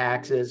environment,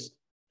 taxes,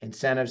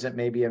 incentives that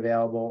may be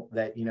available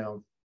that, you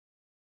know,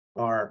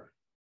 are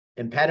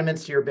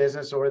impediments to your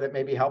business or that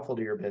may be helpful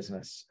to your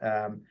business?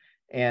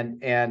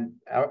 And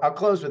I'll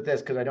close with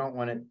this, because I don't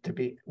want it to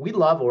be, we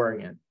love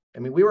Oregon. I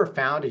mean, we were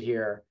founded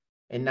here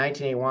in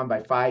 1981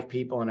 by 5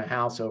 people in a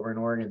house over in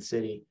Oregon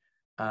City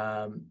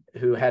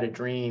who had a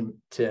dream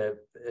to,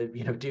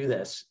 you know, do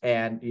this.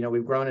 And, you know,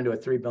 we've grown into a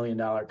 $3 billion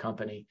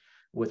company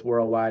with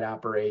worldwide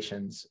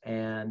operations.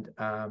 And,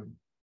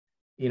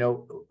 you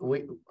know,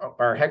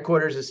 our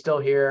headquarters is still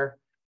here.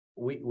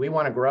 We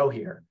want to grow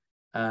here.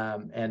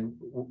 And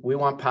we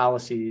want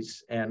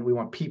policies, and we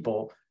want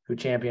people who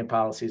champion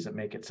policies that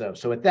make it so.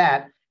 So with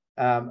that,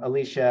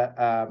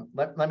 Alicia,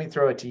 let me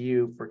throw it to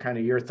you for kind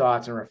of your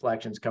thoughts and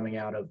reflections coming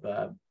out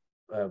of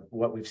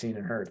what we've seen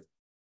and heard.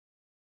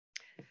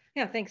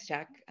 Yeah, thanks,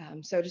 Jack.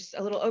 So just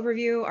a little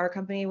overview. Our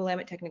company,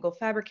 Willamette Technical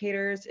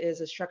Fabricators, is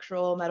a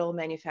structural metal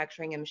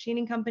manufacturing and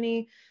machining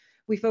company.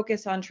 We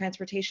focus on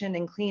transportation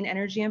and clean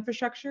energy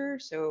infrastructure,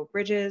 so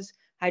bridges,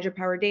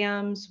 hydropower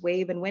dams,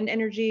 wave and wind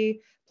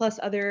energy, plus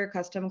other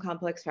custom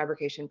complex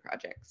fabrication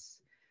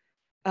projects.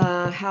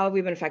 How have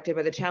we been affected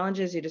by the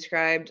challenges you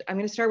described? I'm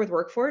going to start with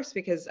workforce,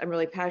 because I'm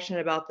really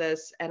passionate about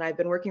this, and I've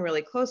been working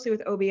really closely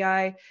with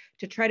OBI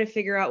to try to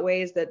figure out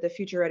ways that the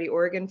Future Ready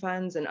Oregon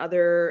funds and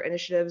other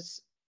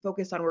initiatives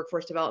focused on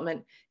workforce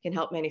development can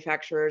help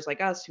manufacturers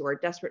like us who are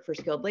desperate for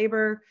skilled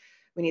labor.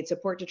 We need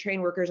support to train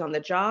workers on the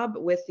job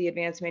with the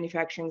advanced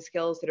manufacturing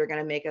skills that are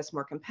going to make us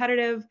more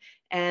competitive,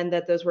 and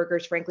that those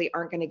workers, frankly,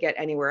 aren't going to get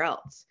anywhere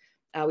else.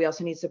 We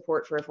also need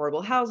support for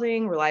affordable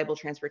housing, reliable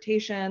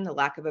transportation, the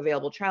lack of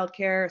available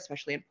childcare,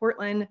 especially in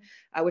Portland,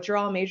 which are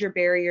all major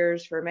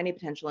barriers for many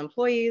potential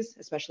employees,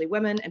 especially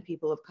women and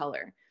people of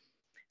color.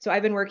 So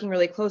I've been working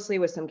really closely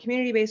with some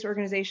community-based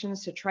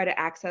organizations to try to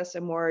access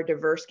a more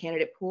diverse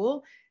candidate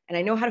pool. And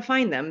I know how to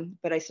find them,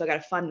 but I still got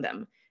to fund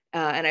them.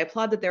 And I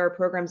applaud that there are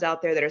programs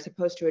out there that are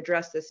supposed to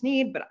address this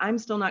need, but I'm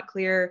still not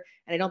clear,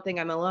 and I don't think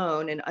I'm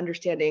alone in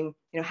understanding,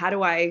 you know, how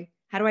do I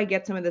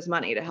get some of this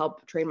money to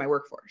help train my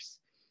workforce?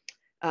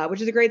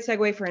 which is a great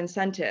segue for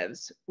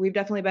incentives. We've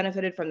definitely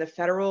benefited from the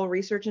federal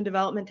research and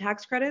development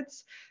tax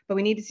credits, but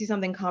we need to see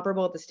something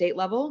comparable at the state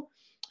level.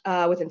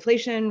 With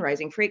inflation,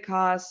 rising freight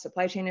costs,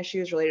 supply chain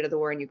issues related to the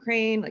war in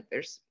Ukraine, like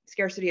there's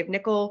scarcity of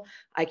nickel.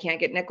 I can't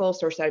get nickel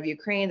sourced out of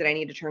Ukraine that I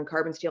need to turn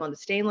carbon steel into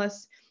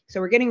stainless. So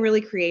we're getting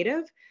really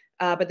creative,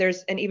 but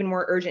there's an even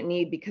more urgent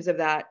need because of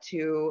that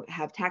to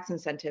have tax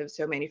incentives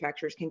so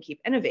manufacturers can keep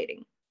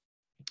innovating.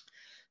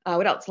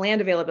 What else?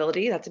 Land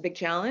availability, that's a big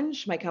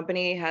challenge. My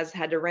company has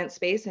had to rent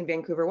space in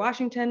Vancouver,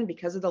 Washington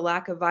because of the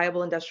lack of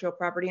viable industrial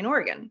property in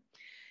Oregon.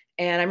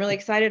 And I'm really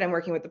excited. I'm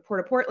working with the Port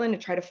of Portland to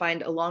try to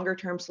find a longer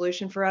term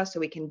solution for us so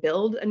we can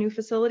build a new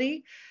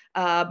facility.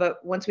 But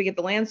once we get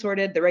the land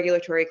sorted, the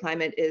regulatory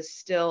climate is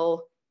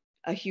still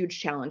a huge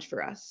challenge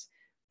for us.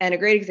 And a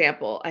great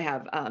example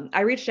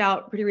I reached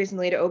out pretty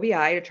recently to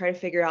OBI to try to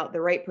figure out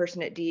the right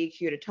person at DEQ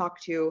to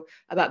talk to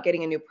about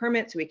getting a new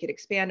permit so we could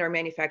expand our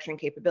manufacturing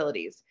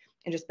capabilities.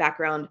 And just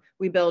background,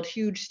 we build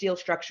huge steel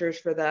structures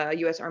for the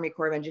US Army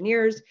Corps of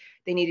Engineers.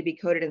 They need to be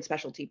coated in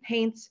specialty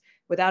paints.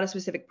 Without a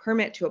specific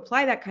permit to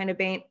apply that kind of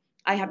paint,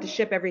 I have to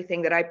ship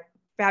everything that I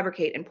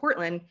fabricate in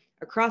Portland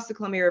across the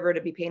Columbia River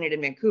to be painted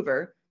in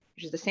Vancouver,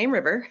 which is the same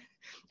river.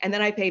 And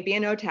then I pay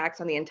B&O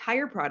tax on the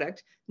entire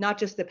product, not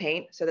just the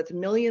paint. So that's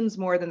millions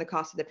more than the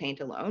cost of the paint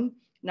alone,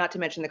 not to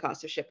mention the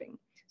cost of shipping.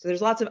 So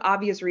there's lots of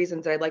obvious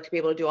reasons that I'd like to be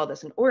able to do all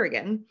this in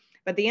Oregon.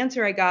 But the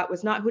answer I got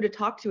was not who to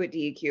talk to at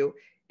DEQ.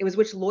 It was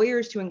which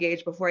lawyers to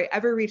engage before I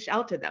ever reached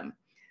out to them.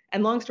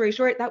 And long story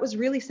short, that was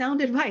really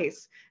sound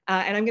advice.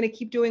 And I'm going to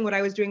keep doing what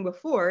I was doing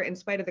before in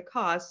spite of the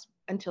costs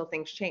until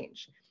things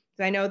change.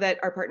 So I know that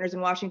our partners in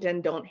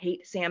Washington don't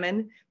hate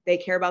salmon. They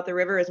care about the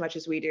river as much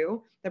as we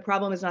do. The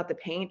problem is not the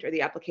paint or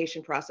the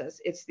application process.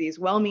 It's these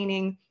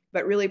well-meaning,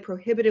 but really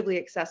prohibitively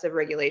excessive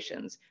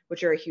regulations,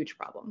 which are a huge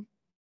problem.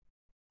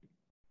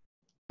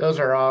 Those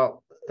are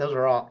all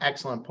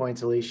excellent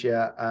points,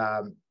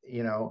 Alicia.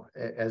 You know,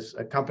 as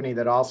a company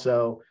that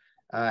also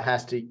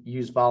has to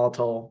use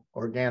volatile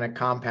organic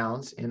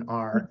compounds in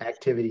our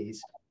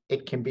activities,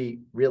 it can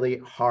be really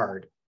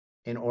hard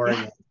in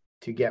Oregon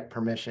to get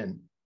permission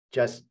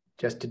just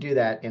to do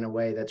that in a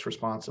way that's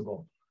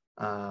responsible.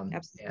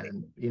 Absolutely.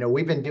 And, you know,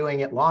 we've been doing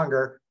it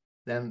longer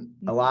than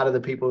a lot of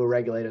the people who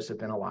regulate us have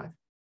been alive.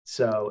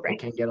 So It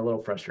can get a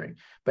little frustrating.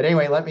 But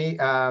anyway, let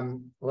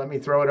me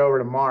throw it over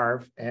to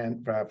Marv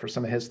and for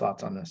some of his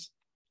thoughts on this.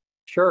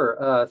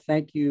 Sure.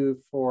 Thank you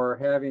for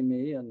having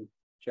me. And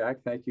Jack,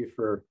 thank you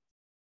for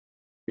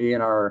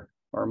being our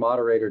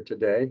moderator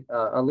today.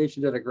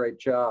 Alicia did a great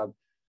job.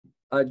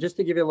 Just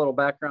to give you a little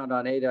background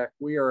on ADEC,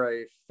 we are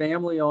a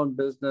family-owned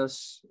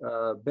business,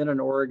 been in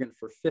Oregon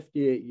for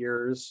 58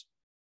 years,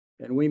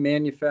 and we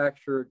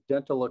manufacture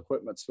dental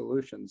equipment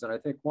solutions. And I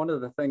think one of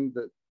the things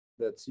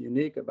that's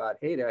unique about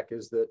ADEC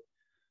is that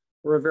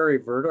we're a very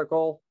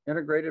vertical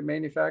integrated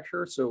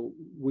manufacturer. So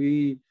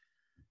we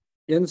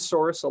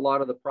in-source a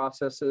lot of the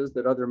processes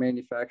that other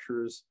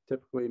manufacturers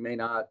typically may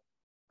not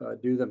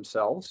do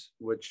themselves,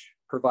 which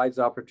provides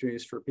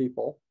opportunities for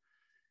people.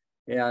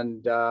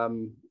 And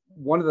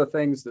one of the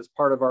things that's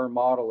part of our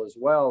model as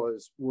well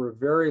is we're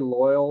very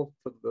loyal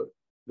to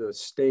the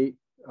state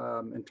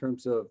in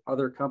terms of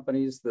other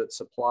companies that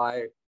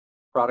supply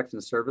products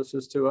and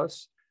services to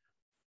us.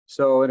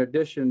 So in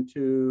addition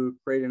to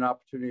creating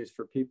opportunities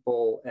for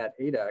people at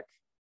ADEC,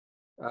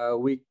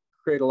 we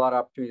create a lot of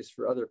opportunities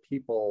for other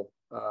people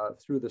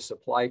through the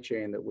supply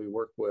chain that we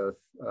work with,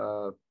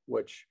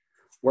 which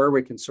where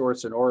we can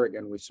source in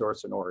Oregon, we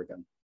source in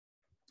Oregon.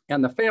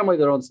 And the family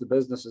that owns the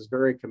business is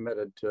very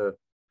committed to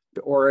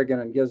Oregon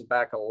and gives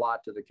back a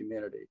lot to the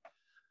community.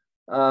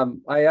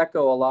 I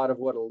echo a lot of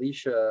what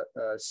Alicia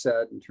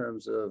said in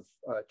terms of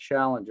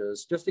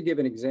challenges. Just to give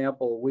an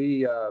example,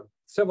 we,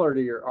 similar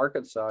to your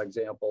Arkansas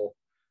example,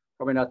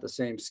 probably not the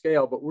same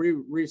scale, but we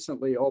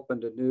recently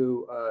opened a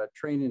new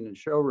training and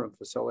showroom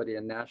facility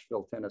in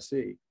Nashville,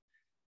 Tennessee.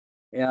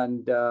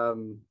 And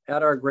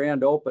at our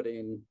grand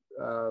opening,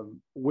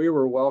 we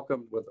were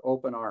welcomed with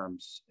open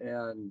arms.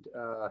 And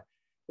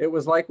it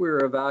was like we were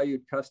a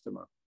valued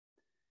customer.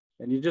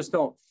 And you just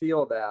don't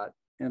feel that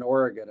in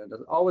Oregon. And it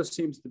always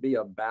seems to be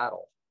a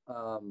battle.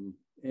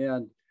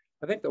 And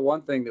I think the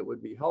one thing that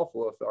would be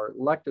helpful if our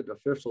elected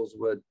officials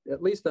would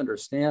at least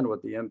understand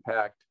what the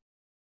impact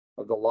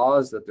of the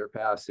laws that they're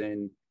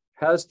passing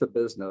has to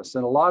business.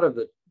 And a lot of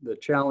the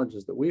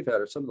challenges that we've had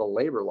are some of the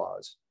labor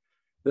laws.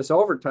 This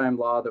overtime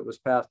law that was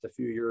passed a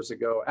few years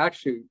ago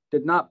actually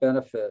did not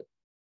benefit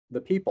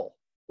the people,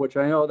 which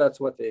I know that's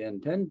what they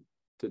intend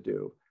to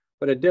do,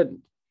 but it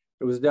didn't.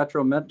 It was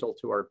detrimental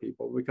to our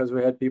people because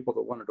we had people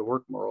that wanted to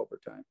work more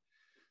overtime.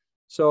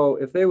 So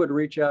if they would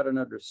reach out and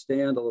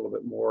understand a little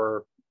bit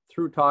more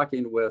through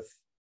talking with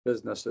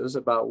businesses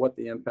about what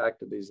the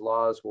impact of these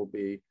laws will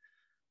be,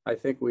 I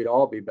think we'd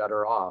all be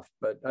better off.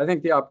 But I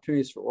think the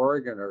opportunities for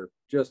Oregon are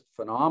just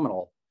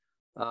phenomenal.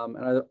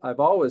 And I've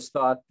always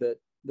thought that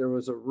there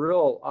was a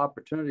real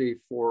opportunity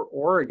for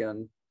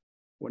Oregon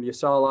when you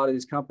saw a lot of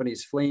these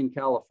companies fleeing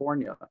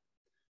California.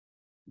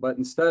 But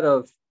instead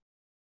of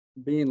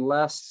being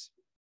less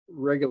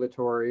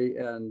regulatory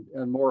and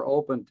more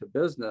open to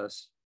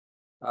business,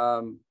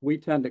 we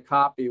tend to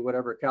copy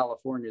whatever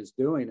California is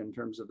doing in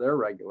terms of their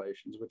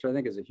regulations, which I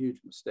think is a huge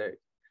mistake.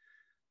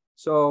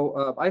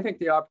 So I think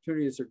the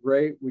opportunities are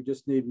great. We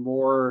just need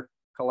more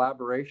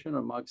collaboration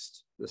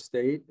amongst the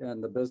state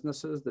and the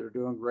businesses that are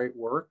doing great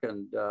work.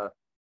 And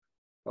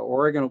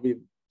Oregon will be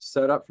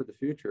set up for the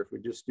future if we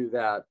just do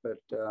that. But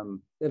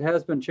it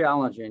has been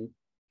challenging.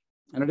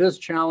 And it is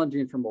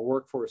challenging from a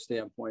workforce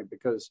standpoint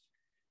because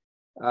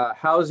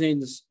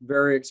housing's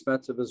very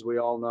expensive, as we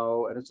all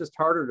know, and it's just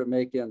harder to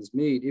make ends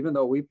meet. Even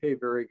though we pay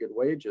very good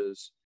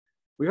wages,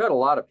 we've had a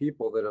lot of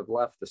people that have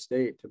left the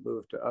state to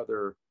move to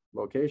other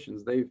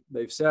locations.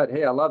 They've said,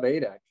 hey, I love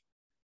ADEC,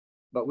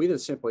 but we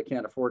just simply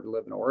can't afford to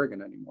live in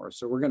Oregon anymore.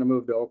 So we're going to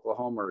move to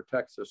Oklahoma or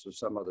Texas or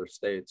some other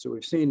state. So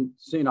we've seen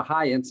a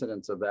high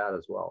incidence of that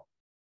as well.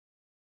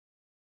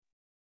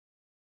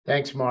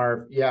 Thanks,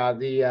 Marv. Yeah,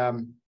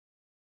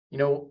 you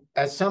know,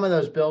 as some of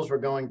those bills were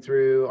going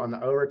through on the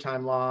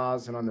overtime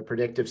laws and on the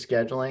predictive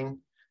scheduling,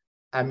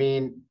 I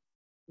mean,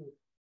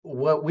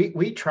 what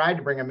we tried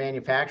to bring a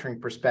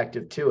manufacturing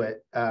perspective to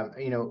it.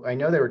 You know, I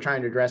know they were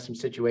trying to address some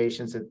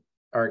situations that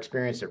are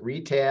experienced at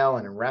retail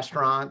and in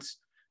restaurants,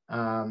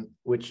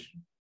 which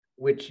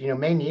you know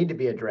may need to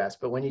be addressed.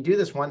 But when you do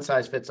this one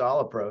size fits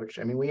all approach,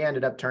 I mean, we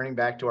ended up turning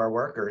back to our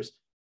workers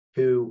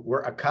who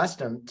were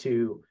accustomed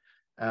to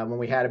when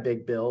we had a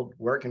big build,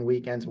 working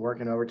weekends,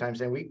 working overtime,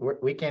 saying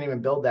we can't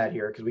even build that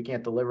here because we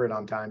can't deliver it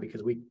on time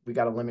because we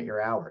got to limit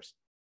your hours.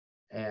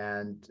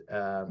 And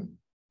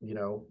you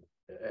know,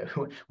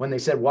 when they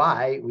said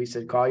why, we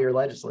said call your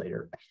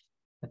legislator.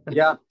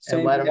 Yeah,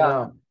 and let them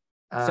know.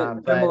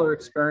 Similar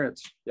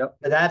experience. Yep.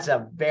 But that's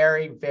a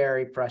very,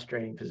 very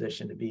frustrating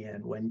position to be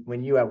in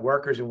when you have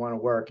workers who want to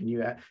work and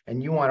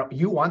you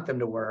want them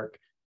to work,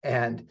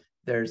 and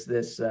there's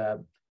this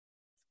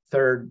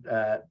third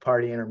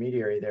party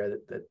intermediary there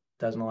that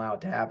doesn't allow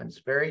it to happen.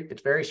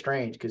 It's very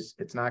strange because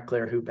it's not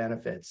clear who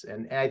benefits.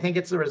 And I think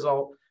it's the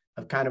result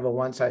of kind of a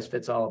one size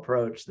fits all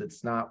approach that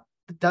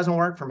doesn't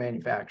work for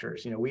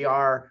manufacturers. You know,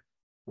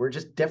 we're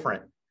just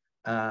different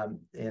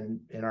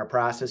in our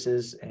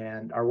processes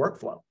and our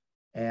workflow.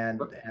 And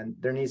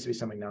there needs to be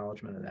some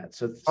acknowledgement of that.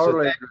 So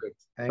totally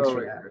thanks totally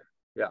for that.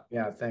 Agree.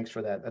 Yeah, thanks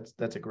for that.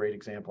 That's a great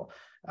example.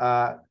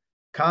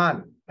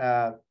 Con,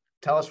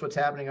 tell us what's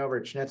happening over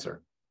at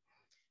Schnitzer.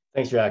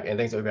 Thanks, Jack, and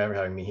thanks OBI for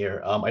having me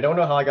here. I don't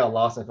know how I got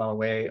lost and found my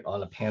way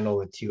on a panel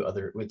with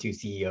two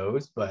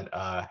CEOs, but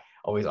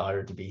always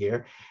honored to be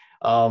here.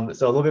 So a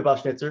little bit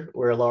about Schnitzer.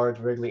 We're a large,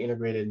 vertically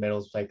integrated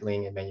metals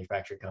recycling and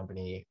manufacturing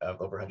company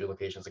of over 100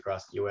 locations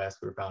across the U.S.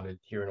 We were founded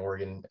here in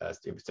Oregon,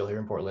 still here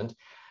in Portland.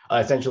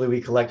 Essentially, we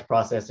collect,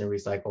 process, and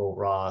recycle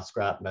raw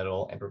scrap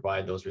metal and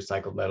provide those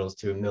recycled metals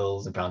to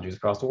mills and foundries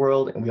across the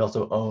world. And we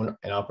also own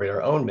and operate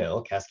our own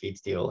mill, Cascade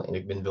Steel, in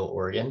Igmanville,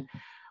 Oregon,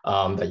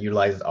 that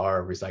utilizes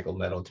our recycled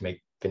metal to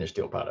make finished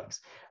steel products.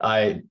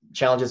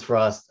 Challenges for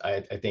us,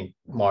 I think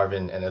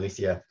Marvin and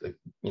Alicia,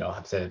 you know,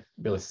 have said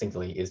really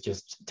succinctly, is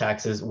just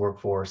taxes,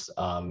 workforce,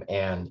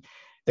 and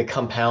the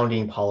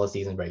compounding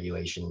policies and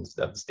regulations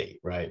of the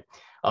state, right?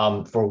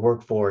 For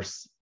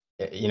workforce,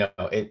 you know,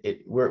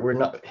 we're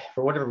not,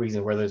 for whatever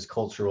reason, whether it's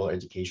cultural or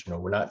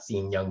educational, we're not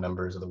seeing young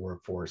members of the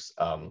workforce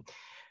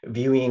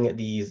viewing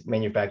these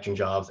manufacturing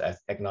jobs as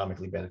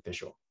economically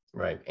beneficial.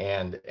 Right,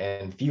 and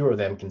fewer of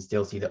them can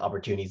still see the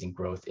opportunities and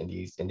growth in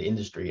the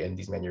industry and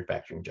these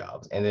manufacturing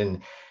jobs. And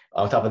then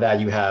on top of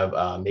that, you have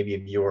maybe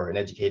if you're an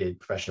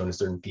educated professional in a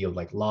certain field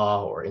like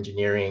law or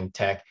engineering,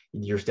 tech,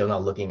 you're still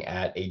not looking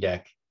at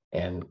ADEC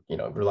and, you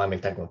know, relying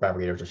on technical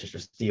fabricators or sister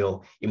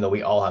steel, even though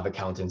we all have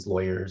accountants,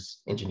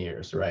 lawyers,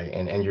 engineers, right?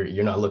 And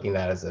you're not looking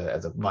at that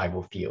as a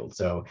viable field.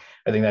 So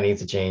I think that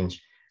needs to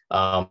change.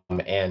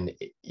 And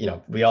you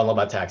know, we all know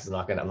about taxes.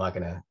 I'm not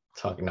gonna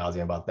talk ad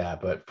nauseam about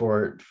that, but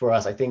for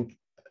us, I think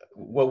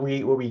what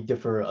we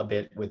differ a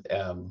bit with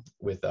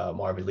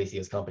Marvin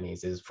Alicia's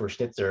companies is for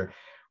Schnitzer,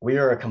 we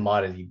are a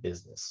commodity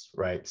business,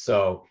 right?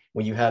 So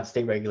when you have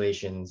state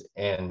regulations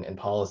and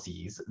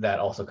policies that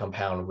also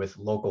compound with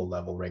local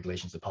level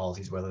regulations and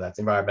policies, whether that's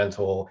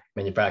environmental,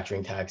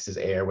 manufacturing, taxes,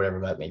 air, whatever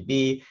that may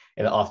be,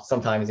 and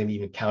sometimes maybe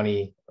even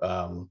county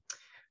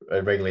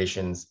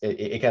regulations,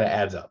 it kind of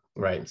adds up,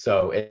 right?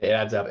 So it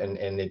adds up and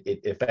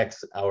it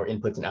affects our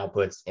inputs and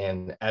outputs.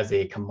 And as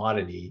a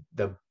commodity,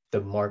 the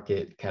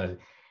market kind of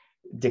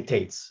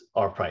dictates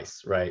our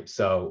price, right?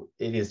 So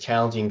it is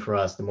challenging for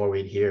us, the more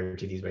we adhere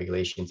to these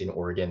regulations in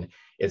Oregon,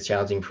 it's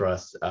challenging for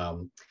us,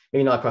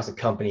 maybe not across the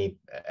company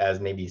as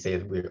maybe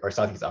say our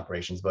Southeast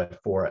operations, but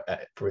for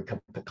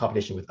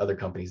competition with other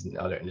companies in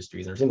other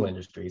industries or similar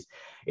industries,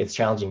 it's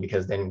challenging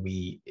because then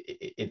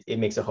it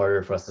makes it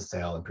harder for us to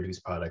sell and produce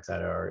products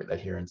that are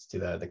adherence to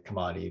the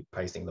commodity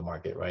pricing of the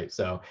market, right?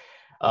 So,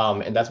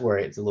 and that's where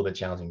it's a little bit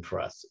challenging for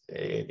us.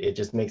 It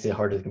just makes it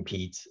harder to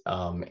compete.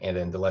 And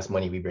then the less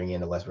money we bring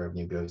in, the less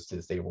revenue goes to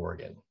the state of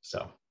Oregon,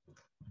 so.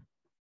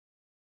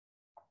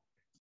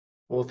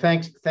 Well,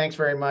 thanks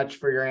very much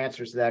for your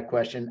answers to that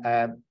question.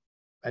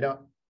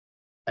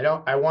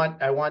 I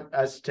want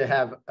us to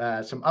have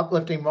some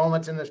uplifting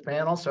moments in this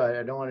panel, so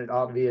I don't want it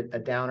all to be a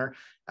downer.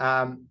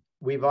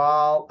 We've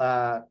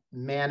all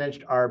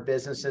managed our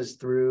businesses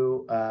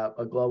through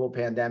a global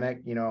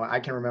pandemic. You know, I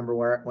can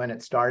remember when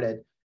it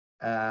started,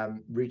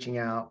 reaching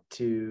out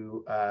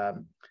to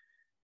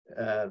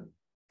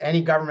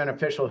any government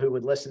official who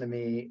would listen to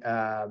me,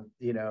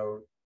 you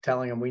know,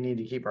 telling them we need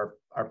to keep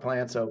our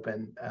plants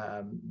open,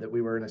 that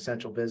we were an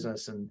essential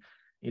business. And,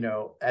 you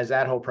know, as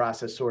that whole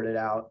process sorted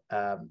out,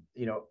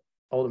 you know,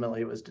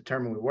 ultimately it was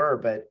determined we were,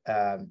 but,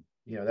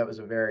 you know, that was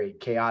a very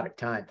chaotic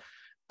time.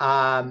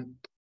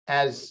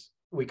 As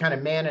we kind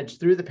of managed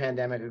through the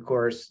pandemic, of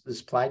course, the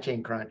supply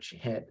chain crunch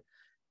hit.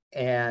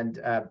 And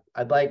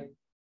I'd like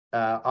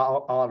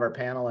all of our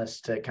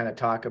panelists to kind of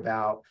talk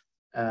about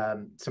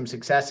some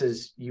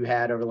successes you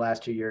had over the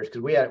last 2 years,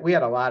 because we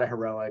had a lot of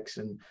heroics,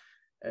 and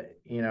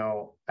you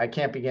know, I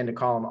can't begin to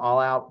call them all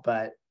out,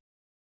 but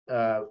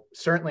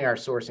certainly our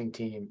sourcing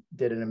team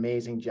did an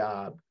amazing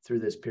job through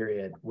this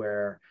period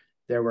where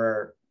there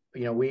were,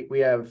 you know, we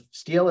have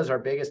steel as our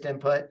biggest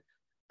input,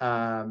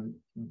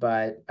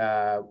 but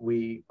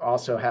we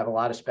also have a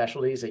lot of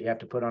specialties that you have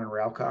to put on a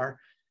rail car,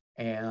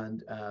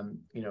 and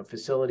you know,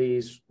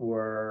 facilities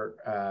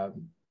were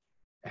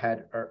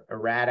had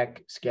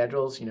erratic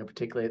schedules, you know,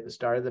 particularly at the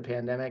start of the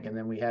pandemic. And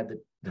then we had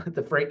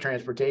the freight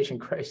transportation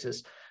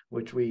crisis,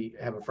 which we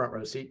have a front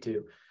row seat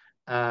to.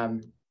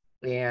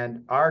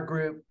 And our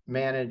group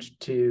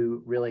managed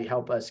to really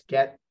help us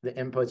get the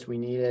inputs we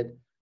needed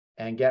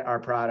and get our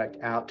product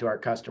out to our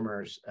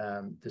customers,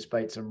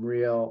 despite some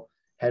real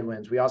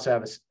headwinds. We also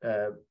have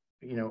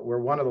you know, we're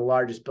one of the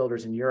largest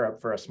builders in Europe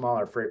for a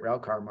smaller freight rail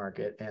car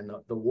market. And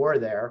the war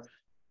there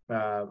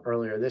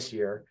earlier this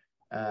year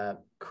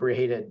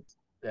created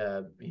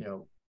you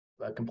know,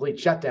 a complete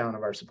shutdown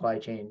of our supply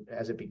chain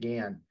as it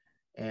began.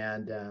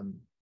 And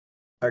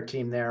our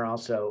team there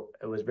also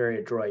was very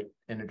adroit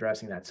in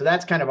addressing that. So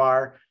that's kind of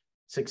our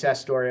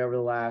success story over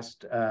the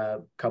last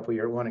couple of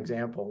years.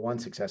 One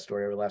success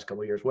story over the last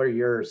couple of years. What are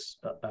yours?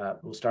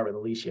 We'll start with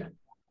Alicia.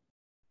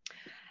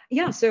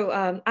 Yeah,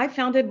 so I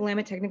founded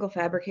Willamette Technical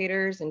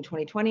Fabricators in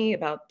 2020,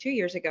 about 2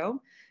 years ago.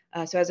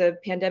 So as a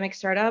pandemic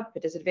startup, a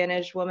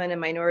disadvantaged woman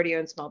and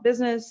minority-owned small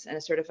business, and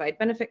a certified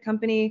benefit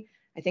company,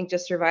 I think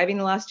just surviving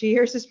the last 2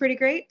 years is pretty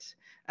great.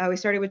 We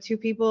started with 2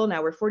 people,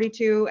 now we're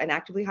 42 and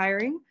actively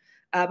hiring.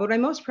 But what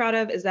I'm most proud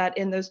of is that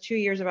in those 2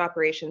 years of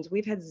operations,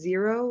 we've had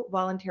 0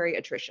 voluntary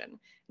attrition.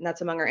 And that's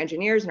among our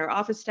engineers and our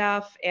office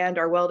staff and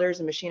our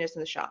welders and machinists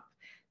in the shop.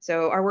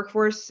 So our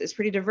workforce is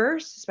pretty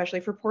diverse,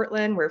 especially for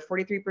Portland. We're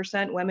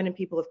 43% women and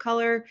people of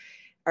color.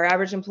 Our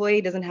average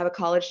employee doesn't have a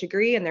college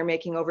degree, and they're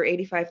making over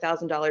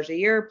 $85,000 a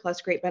year plus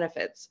great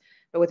benefits.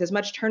 But with as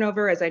much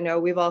turnover as I know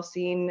we've all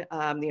seen,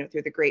 you know,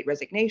 through the Great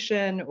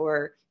Resignation,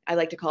 or I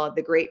like to call it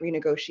the Great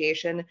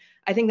Renegotiation,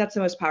 I think that's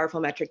the most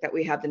powerful metric that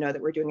we have to know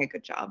that we're doing a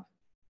good job.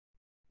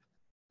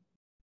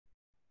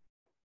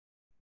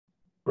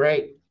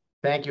 Great.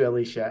 Thank you,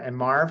 Alicia. And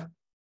Marv?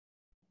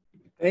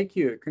 Thank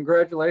you.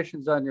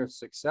 Congratulations on your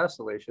success,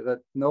 Alicia. That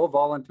no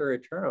voluntary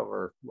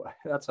turnover.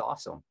 That's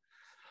awesome.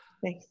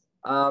 Thanks.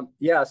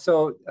 Yeah,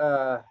 so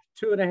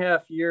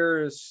 2.5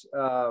 years,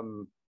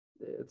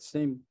 it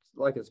seemed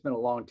like it's been a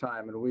long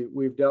time, and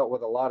we've dealt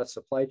with a lot of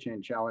supply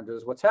chain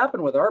challenges. What's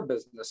happened with our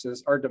business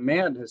is our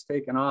demand has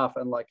taken off,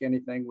 unlike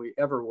anything we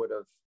ever would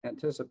have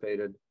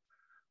anticipated.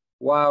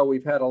 While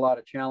we've had a lot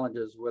of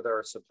challenges with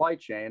our supply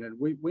chain, and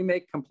we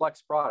make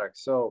complex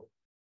products. So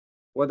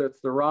whether it's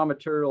the raw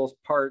materials,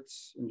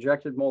 parts,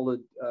 injected molded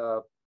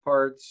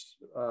parts,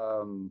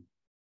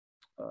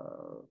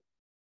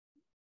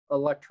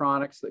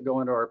 electronics that go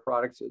into our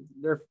products,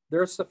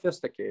 they're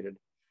sophisticated.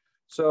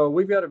 So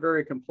we've got a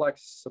very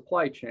complex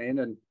supply chain,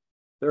 and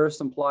there are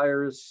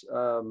suppliers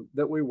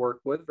that we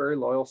work with, very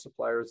loyal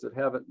suppliers that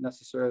haven't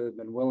necessarily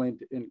been willing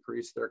to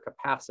increase their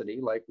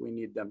capacity like we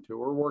need them to.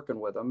 We're working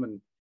with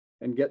them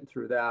and getting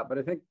through that. But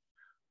I think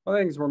one of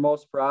the things we're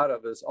most proud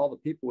of is all the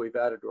people we've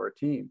added to our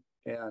team,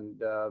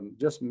 and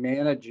just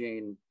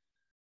managing,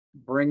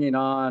 bringing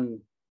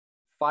on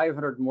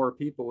 500 more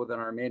people within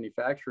our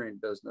manufacturing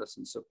business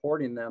and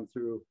supporting them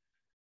through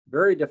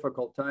very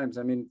difficult times.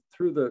 I mean,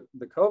 through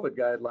the COVID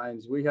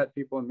guidelines, we had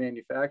people in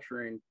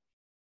manufacturing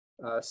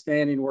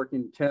standing,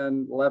 working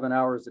 10, 11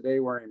 hours a day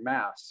wearing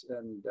masks.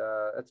 And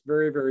it's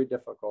very, very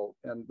difficult.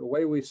 And the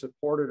way we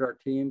supported our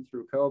team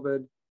through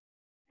COVID,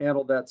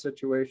 handled that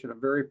situation,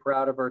 I'm very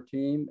proud of our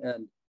team.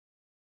 And,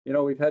 you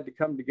know, we've had to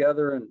come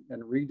together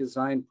and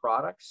redesign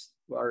products.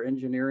 Our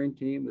engineering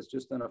team has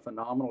just done a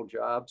phenomenal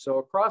job. So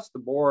across the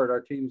board,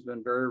 our team's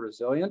been very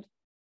resilient.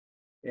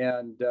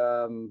 And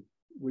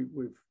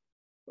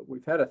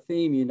we've had a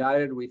theme,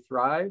 United We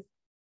Thrive,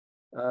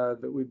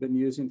 that we've been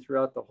using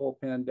throughout the whole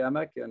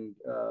pandemic. And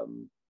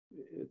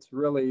it's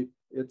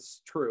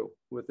true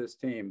with this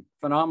team.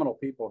 Phenomenal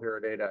people here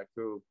at ADEC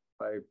who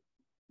I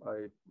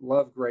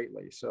love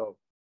greatly. So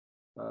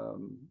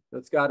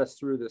that's got us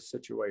through this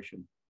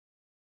situation.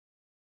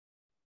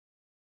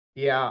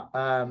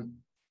 Yeah.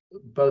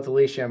 both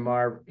Alicia and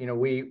Marv,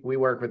 we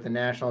work with the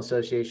National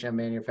Association of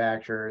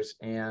Manufacturers,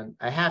 and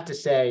I have to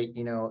say,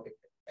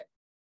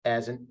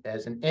 as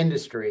an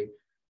industry,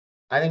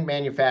 I think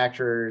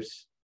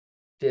manufacturers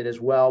did as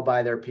well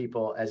by their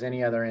people as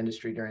any other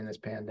industry during this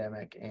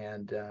pandemic.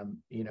 And,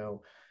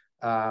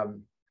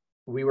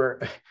 we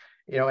were,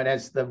 and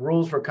as the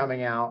rules were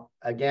coming out,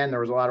 again,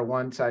 there was a lot of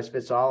one size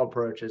fits all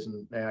approaches.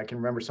 And I can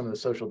remember some of the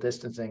social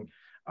distancing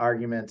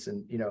arguments.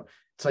 And,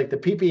 it's like the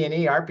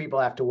PPE our people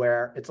have to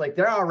wear. It's like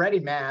they're already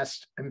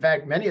masked. In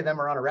fact, many of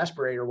them are on a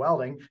respirator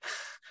welding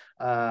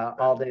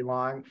all day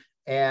long.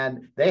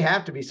 And they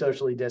have to be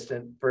socially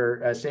distant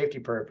for safety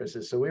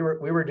purposes. So we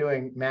were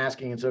doing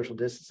masking and social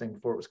distancing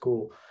before it was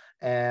cool.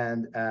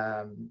 And,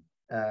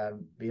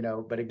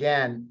 but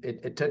again,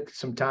 it took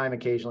some time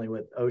occasionally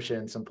with OSHA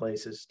in some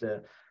places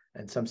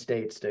and some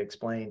states to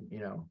explain,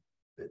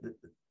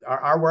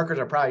 our workers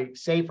are probably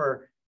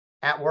safer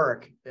at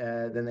work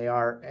than they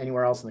are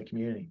anywhere else in the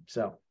community.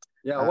 So,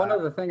 yeah, one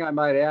other thing I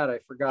might add, I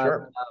forgot.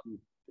 Sure.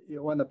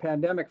 When the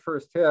pandemic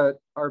first hit,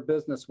 our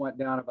business went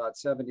down about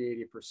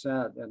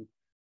 70–80%, and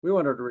we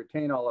wanted to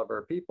retain all of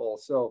our people.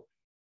 So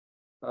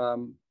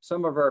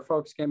some of our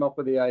folks came up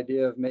with the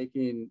idea of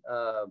making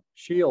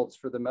shields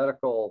for the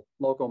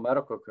local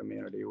medical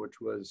community, which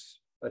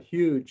was a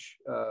huge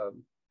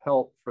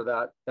help for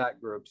that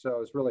group. So I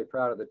was really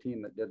proud of the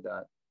team that did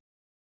that.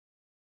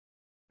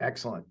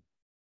 Excellent.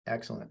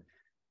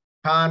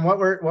 Con, what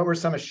were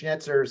some of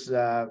Schnitzer's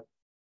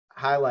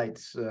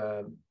highlights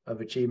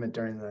of achievement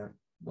during the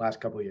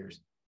last couple of years?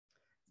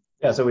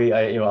 Yeah, so we,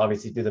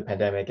 obviously through the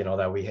pandemic and all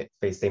that, we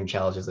faced same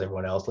challenges as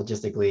everyone else,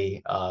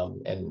 logistically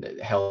and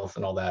health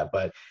and all that.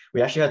 But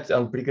we actually had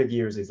some pretty good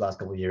years these last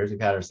couple of years. We've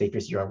had our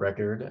safest year on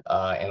record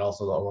and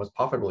also the most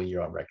profitable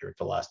year on record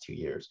for the last 2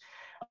 years.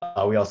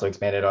 We also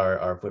expanded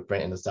our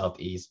footprint in the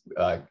Southeast,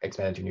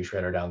 expanded to a new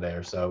shredder down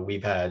there. So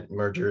we've had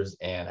mergers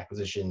and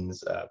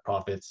acquisitions,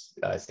 profits,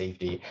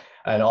 safety,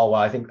 and all.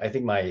 While I think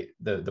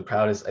the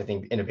proudest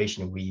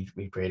innovation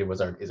we've created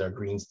is our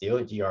green steel,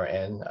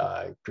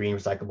 GRN, green,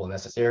 recyclable,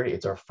 necessary.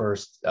 It's our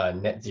first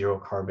net zero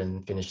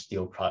carbon finished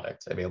steel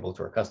product available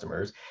to our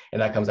customers,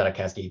 and that comes out of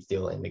Cascade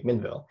Steel in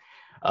McMinnville.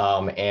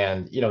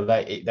 And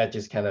that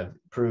just kind of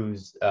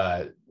proves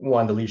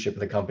one, the leadership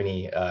of the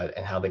company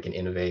and how they can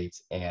innovate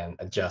and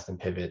adjust and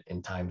pivot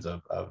in times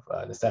of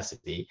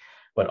necessity,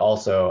 but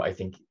also I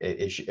think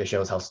it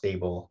shows how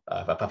stable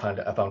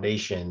a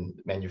foundation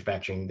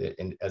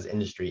manufacturing as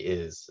industry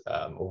is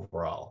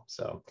overall.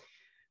 So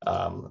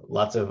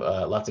lots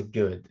of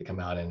good to come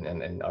out,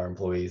 and our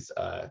employees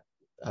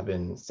have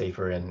been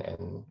safer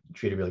and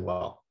treated really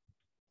well.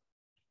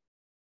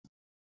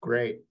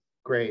 Great.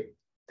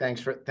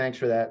 Thanks for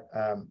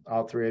that,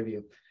 all three of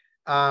you.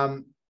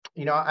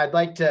 I'd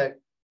like to,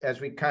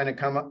 as we kind of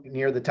come up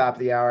near the top of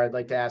the hour, I'd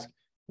like to ask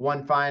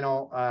one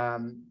final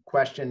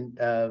question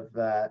of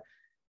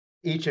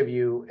each of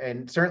you.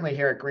 And certainly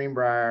here at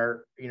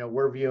Greenbrier,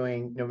 we're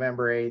viewing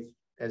November 8th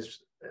as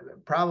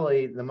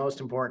probably the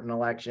most important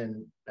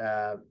election,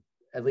 at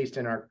least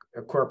in our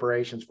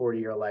corporation's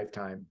 40-year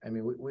lifetime. I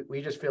mean,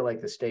 we just feel like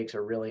the stakes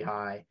are really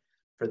high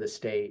for the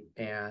state,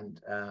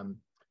 and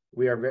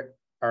we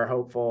are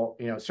hopeful.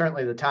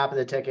 Certainly the top of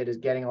the ticket is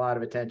getting a lot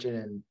of attention,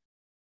 and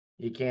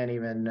you can't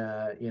even,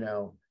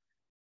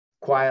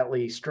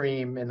 quietly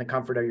stream in the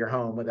comfort of your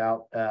home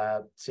without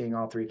seeing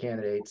all three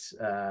candidates,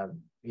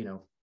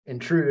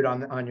 intrude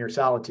on your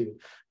solitude.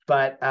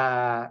 But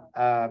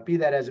be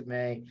that as it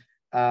may,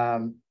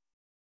 and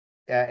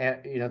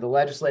the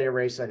legislative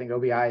race, I think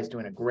OBI is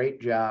doing a great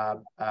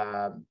job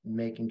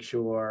making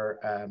sure,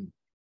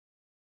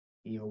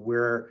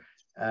 we're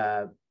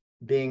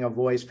being a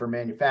voice for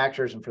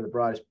manufacturers and for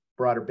the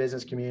broader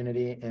business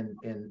community, and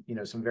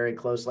some very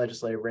close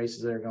legislative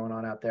races that are going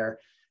on out there.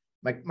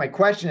 My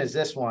question is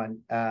this one: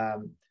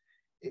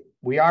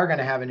 we are going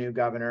to have a new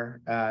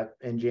governor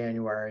in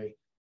January,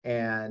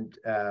 and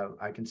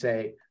I can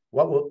say,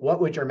 what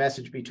would your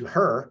message be to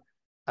her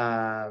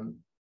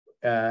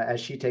as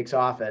she takes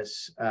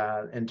office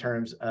in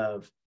terms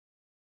of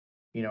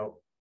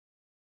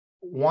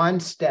one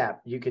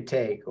step you could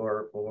take,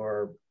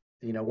 or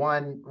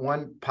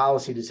one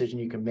policy decision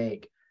you can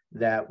make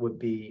that would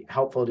be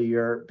helpful to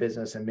your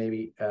business and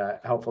maybe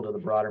helpful to the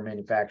broader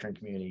manufacturing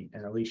community?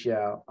 And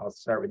Alicia, I'll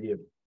start with you.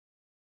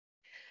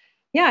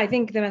 Yeah, I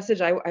think the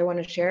message I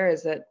want to share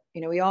is that,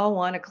 we all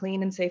want a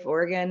clean and safe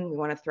Oregon. We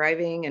want a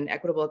thriving and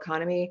equitable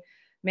economy.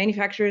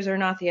 Manufacturers are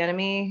not the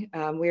enemy.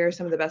 We are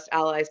some of the best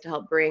allies to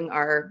help bring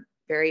our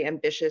very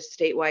ambitious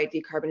statewide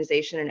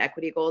decarbonization and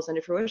equity goals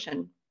into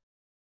fruition.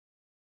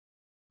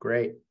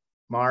 Great.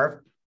 Marv?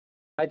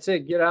 I'd say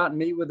get out and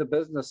meet with the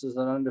businesses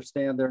and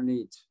understand their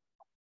needs.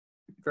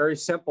 Very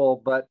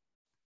simple, but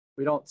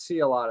we don't see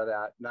a lot of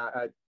that. And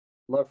I'd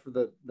love for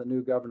the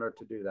new governor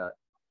to do that.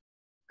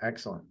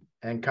 Excellent.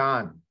 And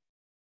Con?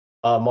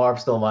 Marv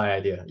stole my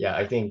idea. Yeah,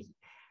 I think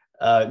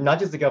not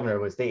just the governor,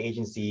 but state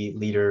agency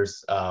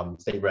leaders,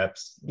 state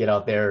reps, get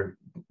out there,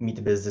 meet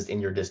the business in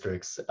your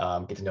districts,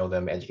 get to know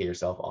them, educate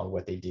yourself on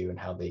what they do and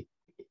how they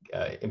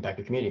impact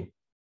the community.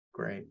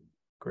 Great.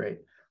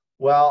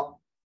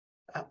 Well,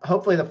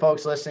 hopefully the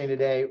folks listening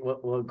today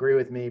will agree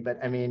with me, but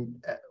I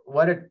mean,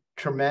 what a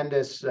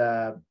tremendous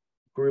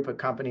group of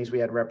companies we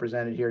had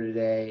represented here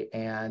today,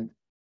 and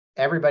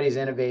everybody's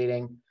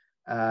innovating,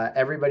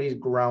 everybody's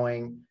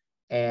growing,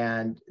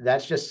 and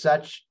that's just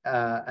such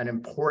an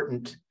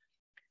important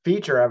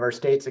feature of our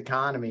state's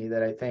economy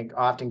that I think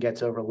often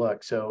gets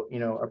overlooked. So, you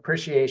know,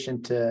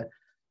 appreciation to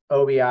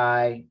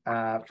OBI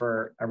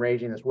for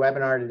arranging this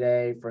webinar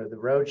today, for the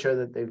roadshow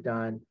that they've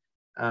done,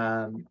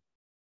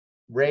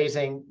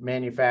 raising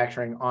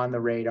manufacturing on the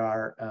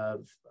radar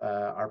of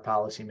our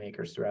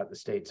policymakers throughout the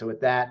state. So with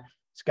that,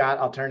 Scott,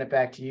 I'll turn it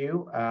back to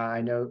you.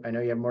 I know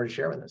you have more to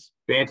share with us.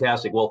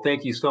 Fantastic. Well,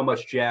 thank you so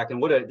much, Jack. And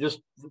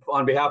just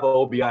on behalf of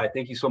OBI,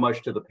 thank you so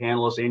much to the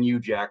panelists and you,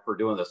 Jack, for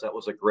doing this. That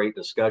was a great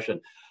discussion.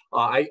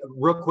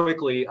 Real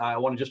quickly, I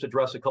want to just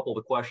address a couple of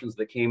the questions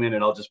that came in,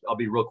 and I'll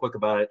be real quick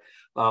about it.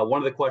 One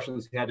of the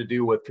questions had to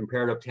do with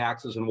comparative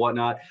taxes and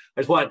whatnot.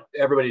 I just want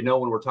everybody to know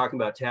when we're talking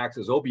about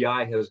taxes,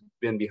 OBI has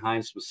been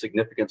behind some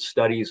significant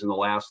studies in the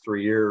last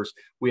 3 years.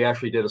 We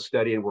actually did a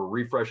study, and we're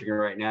refreshing it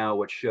right now,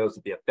 which shows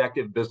that the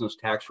effective business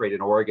tax rate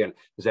in Oregon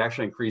has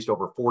actually increased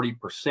over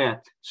 40%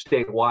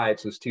 statewide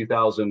since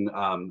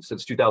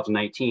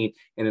 2019,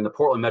 and in the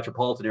Portland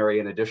metropolitan area,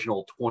 an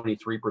additional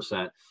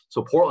 23%.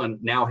 So Portland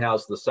now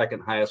has the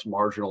second highest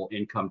marginal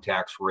income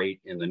tax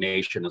rate in the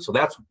nation. And so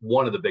that's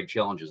one of the big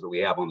challenges that we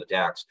have on the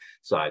tax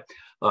side.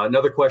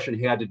 Another question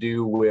had to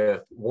do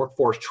with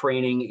workforce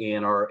training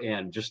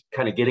and just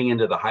kind of getting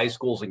into the high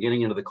schools and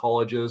getting into the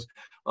colleges.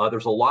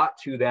 There's a lot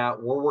to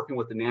that. We're working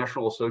with the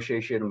National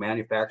Association of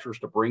Manufacturers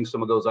to bring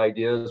some of those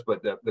ideas,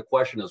 but the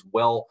question is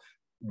well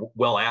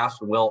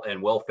asked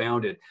and well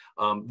founded.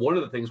 One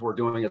of the things we're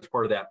doing as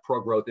part of that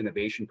pro-growth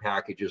innovation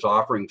package is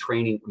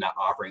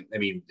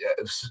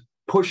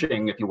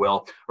pushing, if you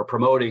will, or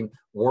promoting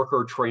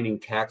worker training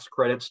tax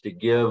credits to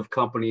give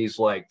companies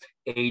like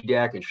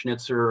ADEC and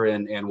Schnitzer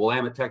and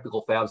Willamette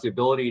Technical Fabs the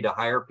ability to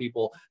hire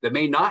people that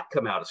may not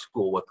come out of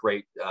school with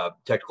great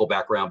technical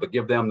background, but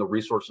give them the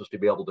resources to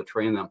be able to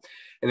train them.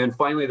 And then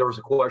finally, there was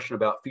a question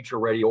about Future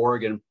Ready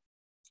Oregon.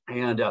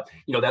 And,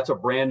 you know, that's a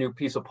brand new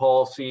piece of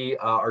policy.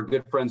 Our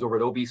good friends over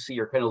at OBC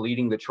are kind of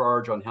leading the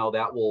charge on how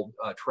that will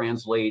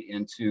translate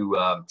into,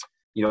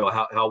 you know,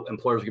 how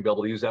employers can be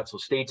able to use that. So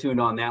stay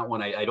tuned on that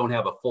one. I don't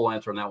have a full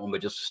answer on that one,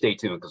 but just stay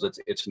tuned because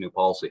it's a new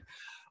policy.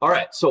 All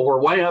right, so we're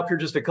winding up here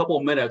just a couple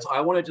of minutes.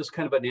 I want to just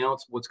kind of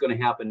announce what's going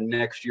to happen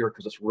next year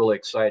because it's really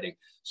exciting.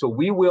 So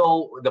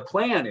the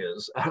plan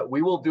is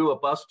we will do a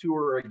bus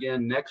tour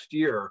again next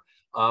year.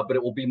 But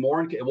it will be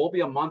it won't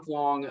be a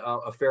month-long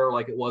affair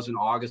like it was in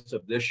August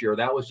of this year.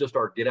 That was just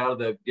our get out of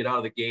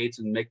the gates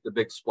and make the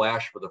big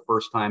splash for the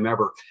first time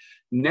ever.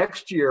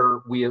 Next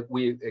year,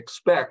 we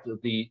expect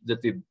that the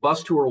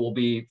bus tour will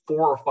be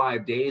 4 or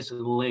 5 days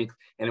in length,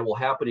 and it will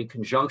happen in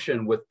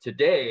conjunction with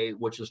today,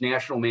 which is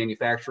National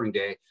Manufacturing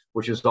Day,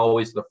 which is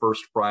always the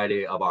first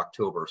Friday of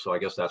October. So I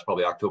guess that's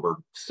probably October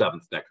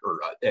 7th or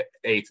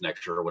 8th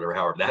next year or whatever,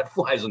 however that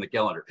flies in the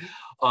calendar.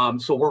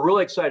 So we're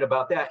really excited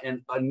about that.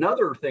 And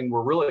another thing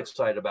we're really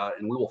excited about,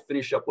 and we will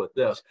finish up with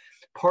this,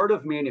 part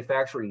of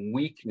Manufacturing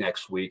Week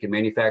next week and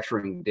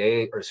Manufacturing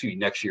Day, or excuse me,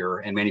 next year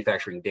and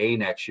Manufacturing Day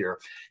next year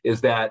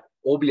is that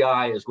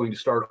OBI is going to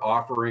start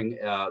offering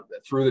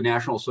through the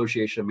National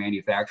Association of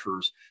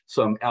Manufacturers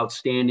some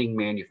outstanding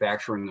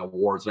manufacturing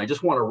awards. And I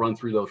just want to run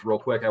through those real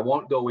quick. I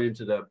won't go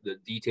into the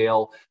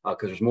detail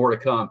because there's more to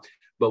come,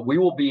 but we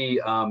will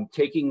be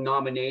taking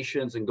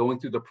nominations and going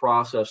through the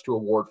process to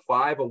award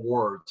 5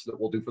 awards that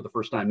we'll do for the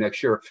first time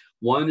next year.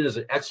 One is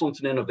excellence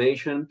in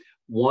innovation.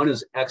 One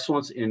is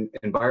excellence in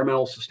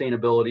environmental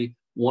sustainability.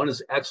 One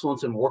is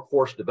excellence in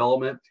workforce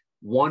development.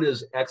 One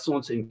is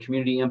excellence in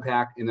community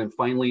impact. And then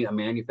finally, a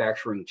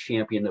manufacturing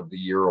champion of the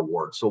year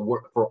award. So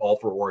we're for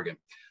Oregon.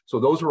 So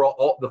those are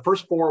all the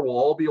first 4 will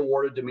all be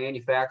awarded to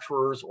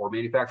manufacturers or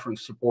manufacturing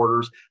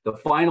supporters. The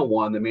final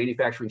one, the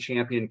manufacturing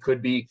champion,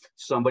 could be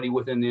somebody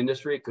within the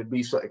industry. It could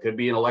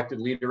be an elected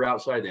leader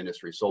outside the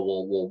industry. So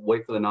we'll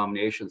wait for the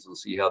nominations and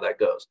see how that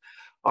goes.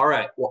 All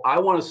right. Well, I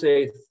want to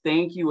say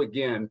thank you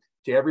again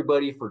to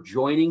everybody for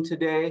joining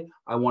today.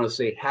 I want to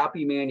say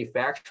happy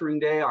Manufacturing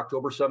Day.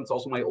 October 7th is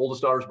also my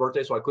oldest daughter's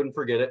birthday, so I couldn't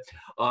forget it.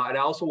 And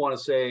I also want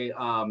to say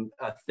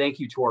thank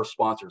you to our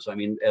sponsors. I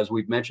mean, as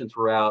we've mentioned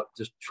throughout,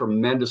 just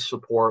tremendous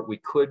support. We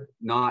could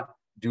not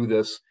do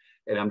this,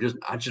 and I'm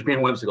just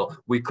being whimsical.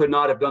 We could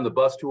not have done the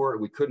bus tour.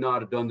 We could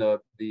not have done the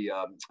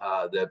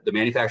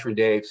Manufacturing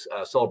Day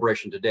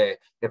celebration today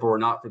if it were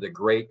not for the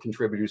great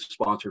contributors,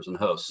 sponsors, and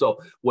hosts. So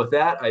with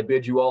that, I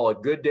bid you all a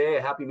good day,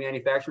 a happy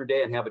Manufacturing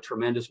Day, and have a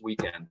tremendous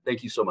weekend.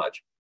 Thank you so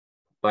much.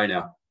 Bye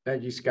now.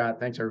 Thank you, Scott.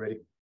 Thanks,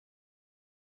 everybody.